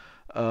moment,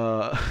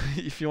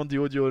 if you want the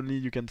audio only,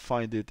 you can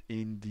find it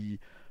in the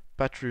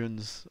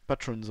patrons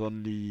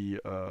only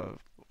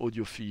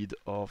audio feed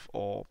of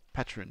our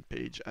Patreon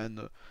page.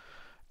 And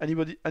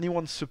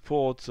anyone's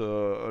support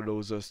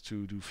allows us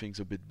to do things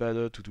a bit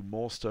better, to do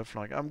more stuff.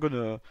 Like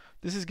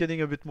this is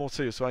getting a bit more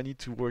serious, so I need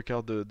to work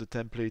out the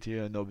template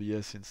here in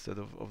OBS instead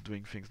of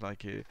doing things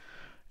like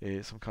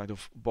some kind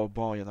of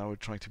barbarian. I will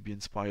try to be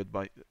inspired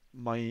by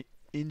my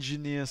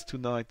engineers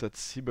tonight at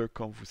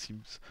CyberConf, who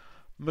seems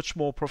much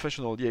more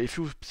professional. Yeah, if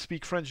you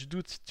speak French,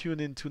 do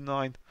tune in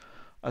tonight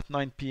at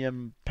 9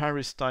 p.m.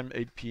 Paris time,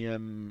 8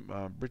 p.m.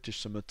 British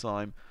Summer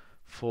Time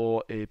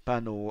for a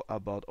panel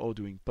about how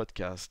doing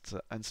podcasts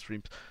and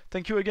streams.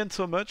 Thank you again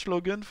so much,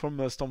 Logan,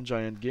 from Storm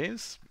Giant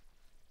Games.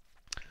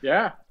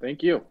 Yeah,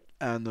 thank you.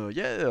 And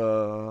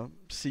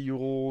see you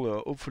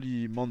all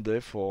hopefully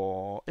Monday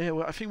for...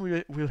 I think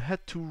we'll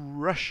head to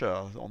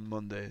Russia on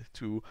Monday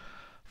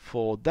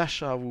for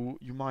Dasha, who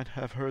you might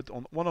have heard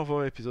on one of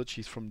our episodes.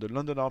 She's from the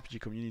London RPG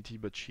community,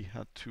 but she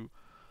had to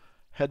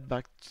head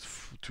back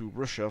to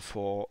Russia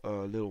for a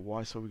little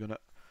while, so we're gonna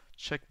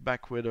check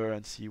back with her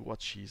and see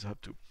what she's up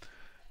to.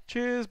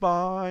 Cheers,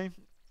 bye!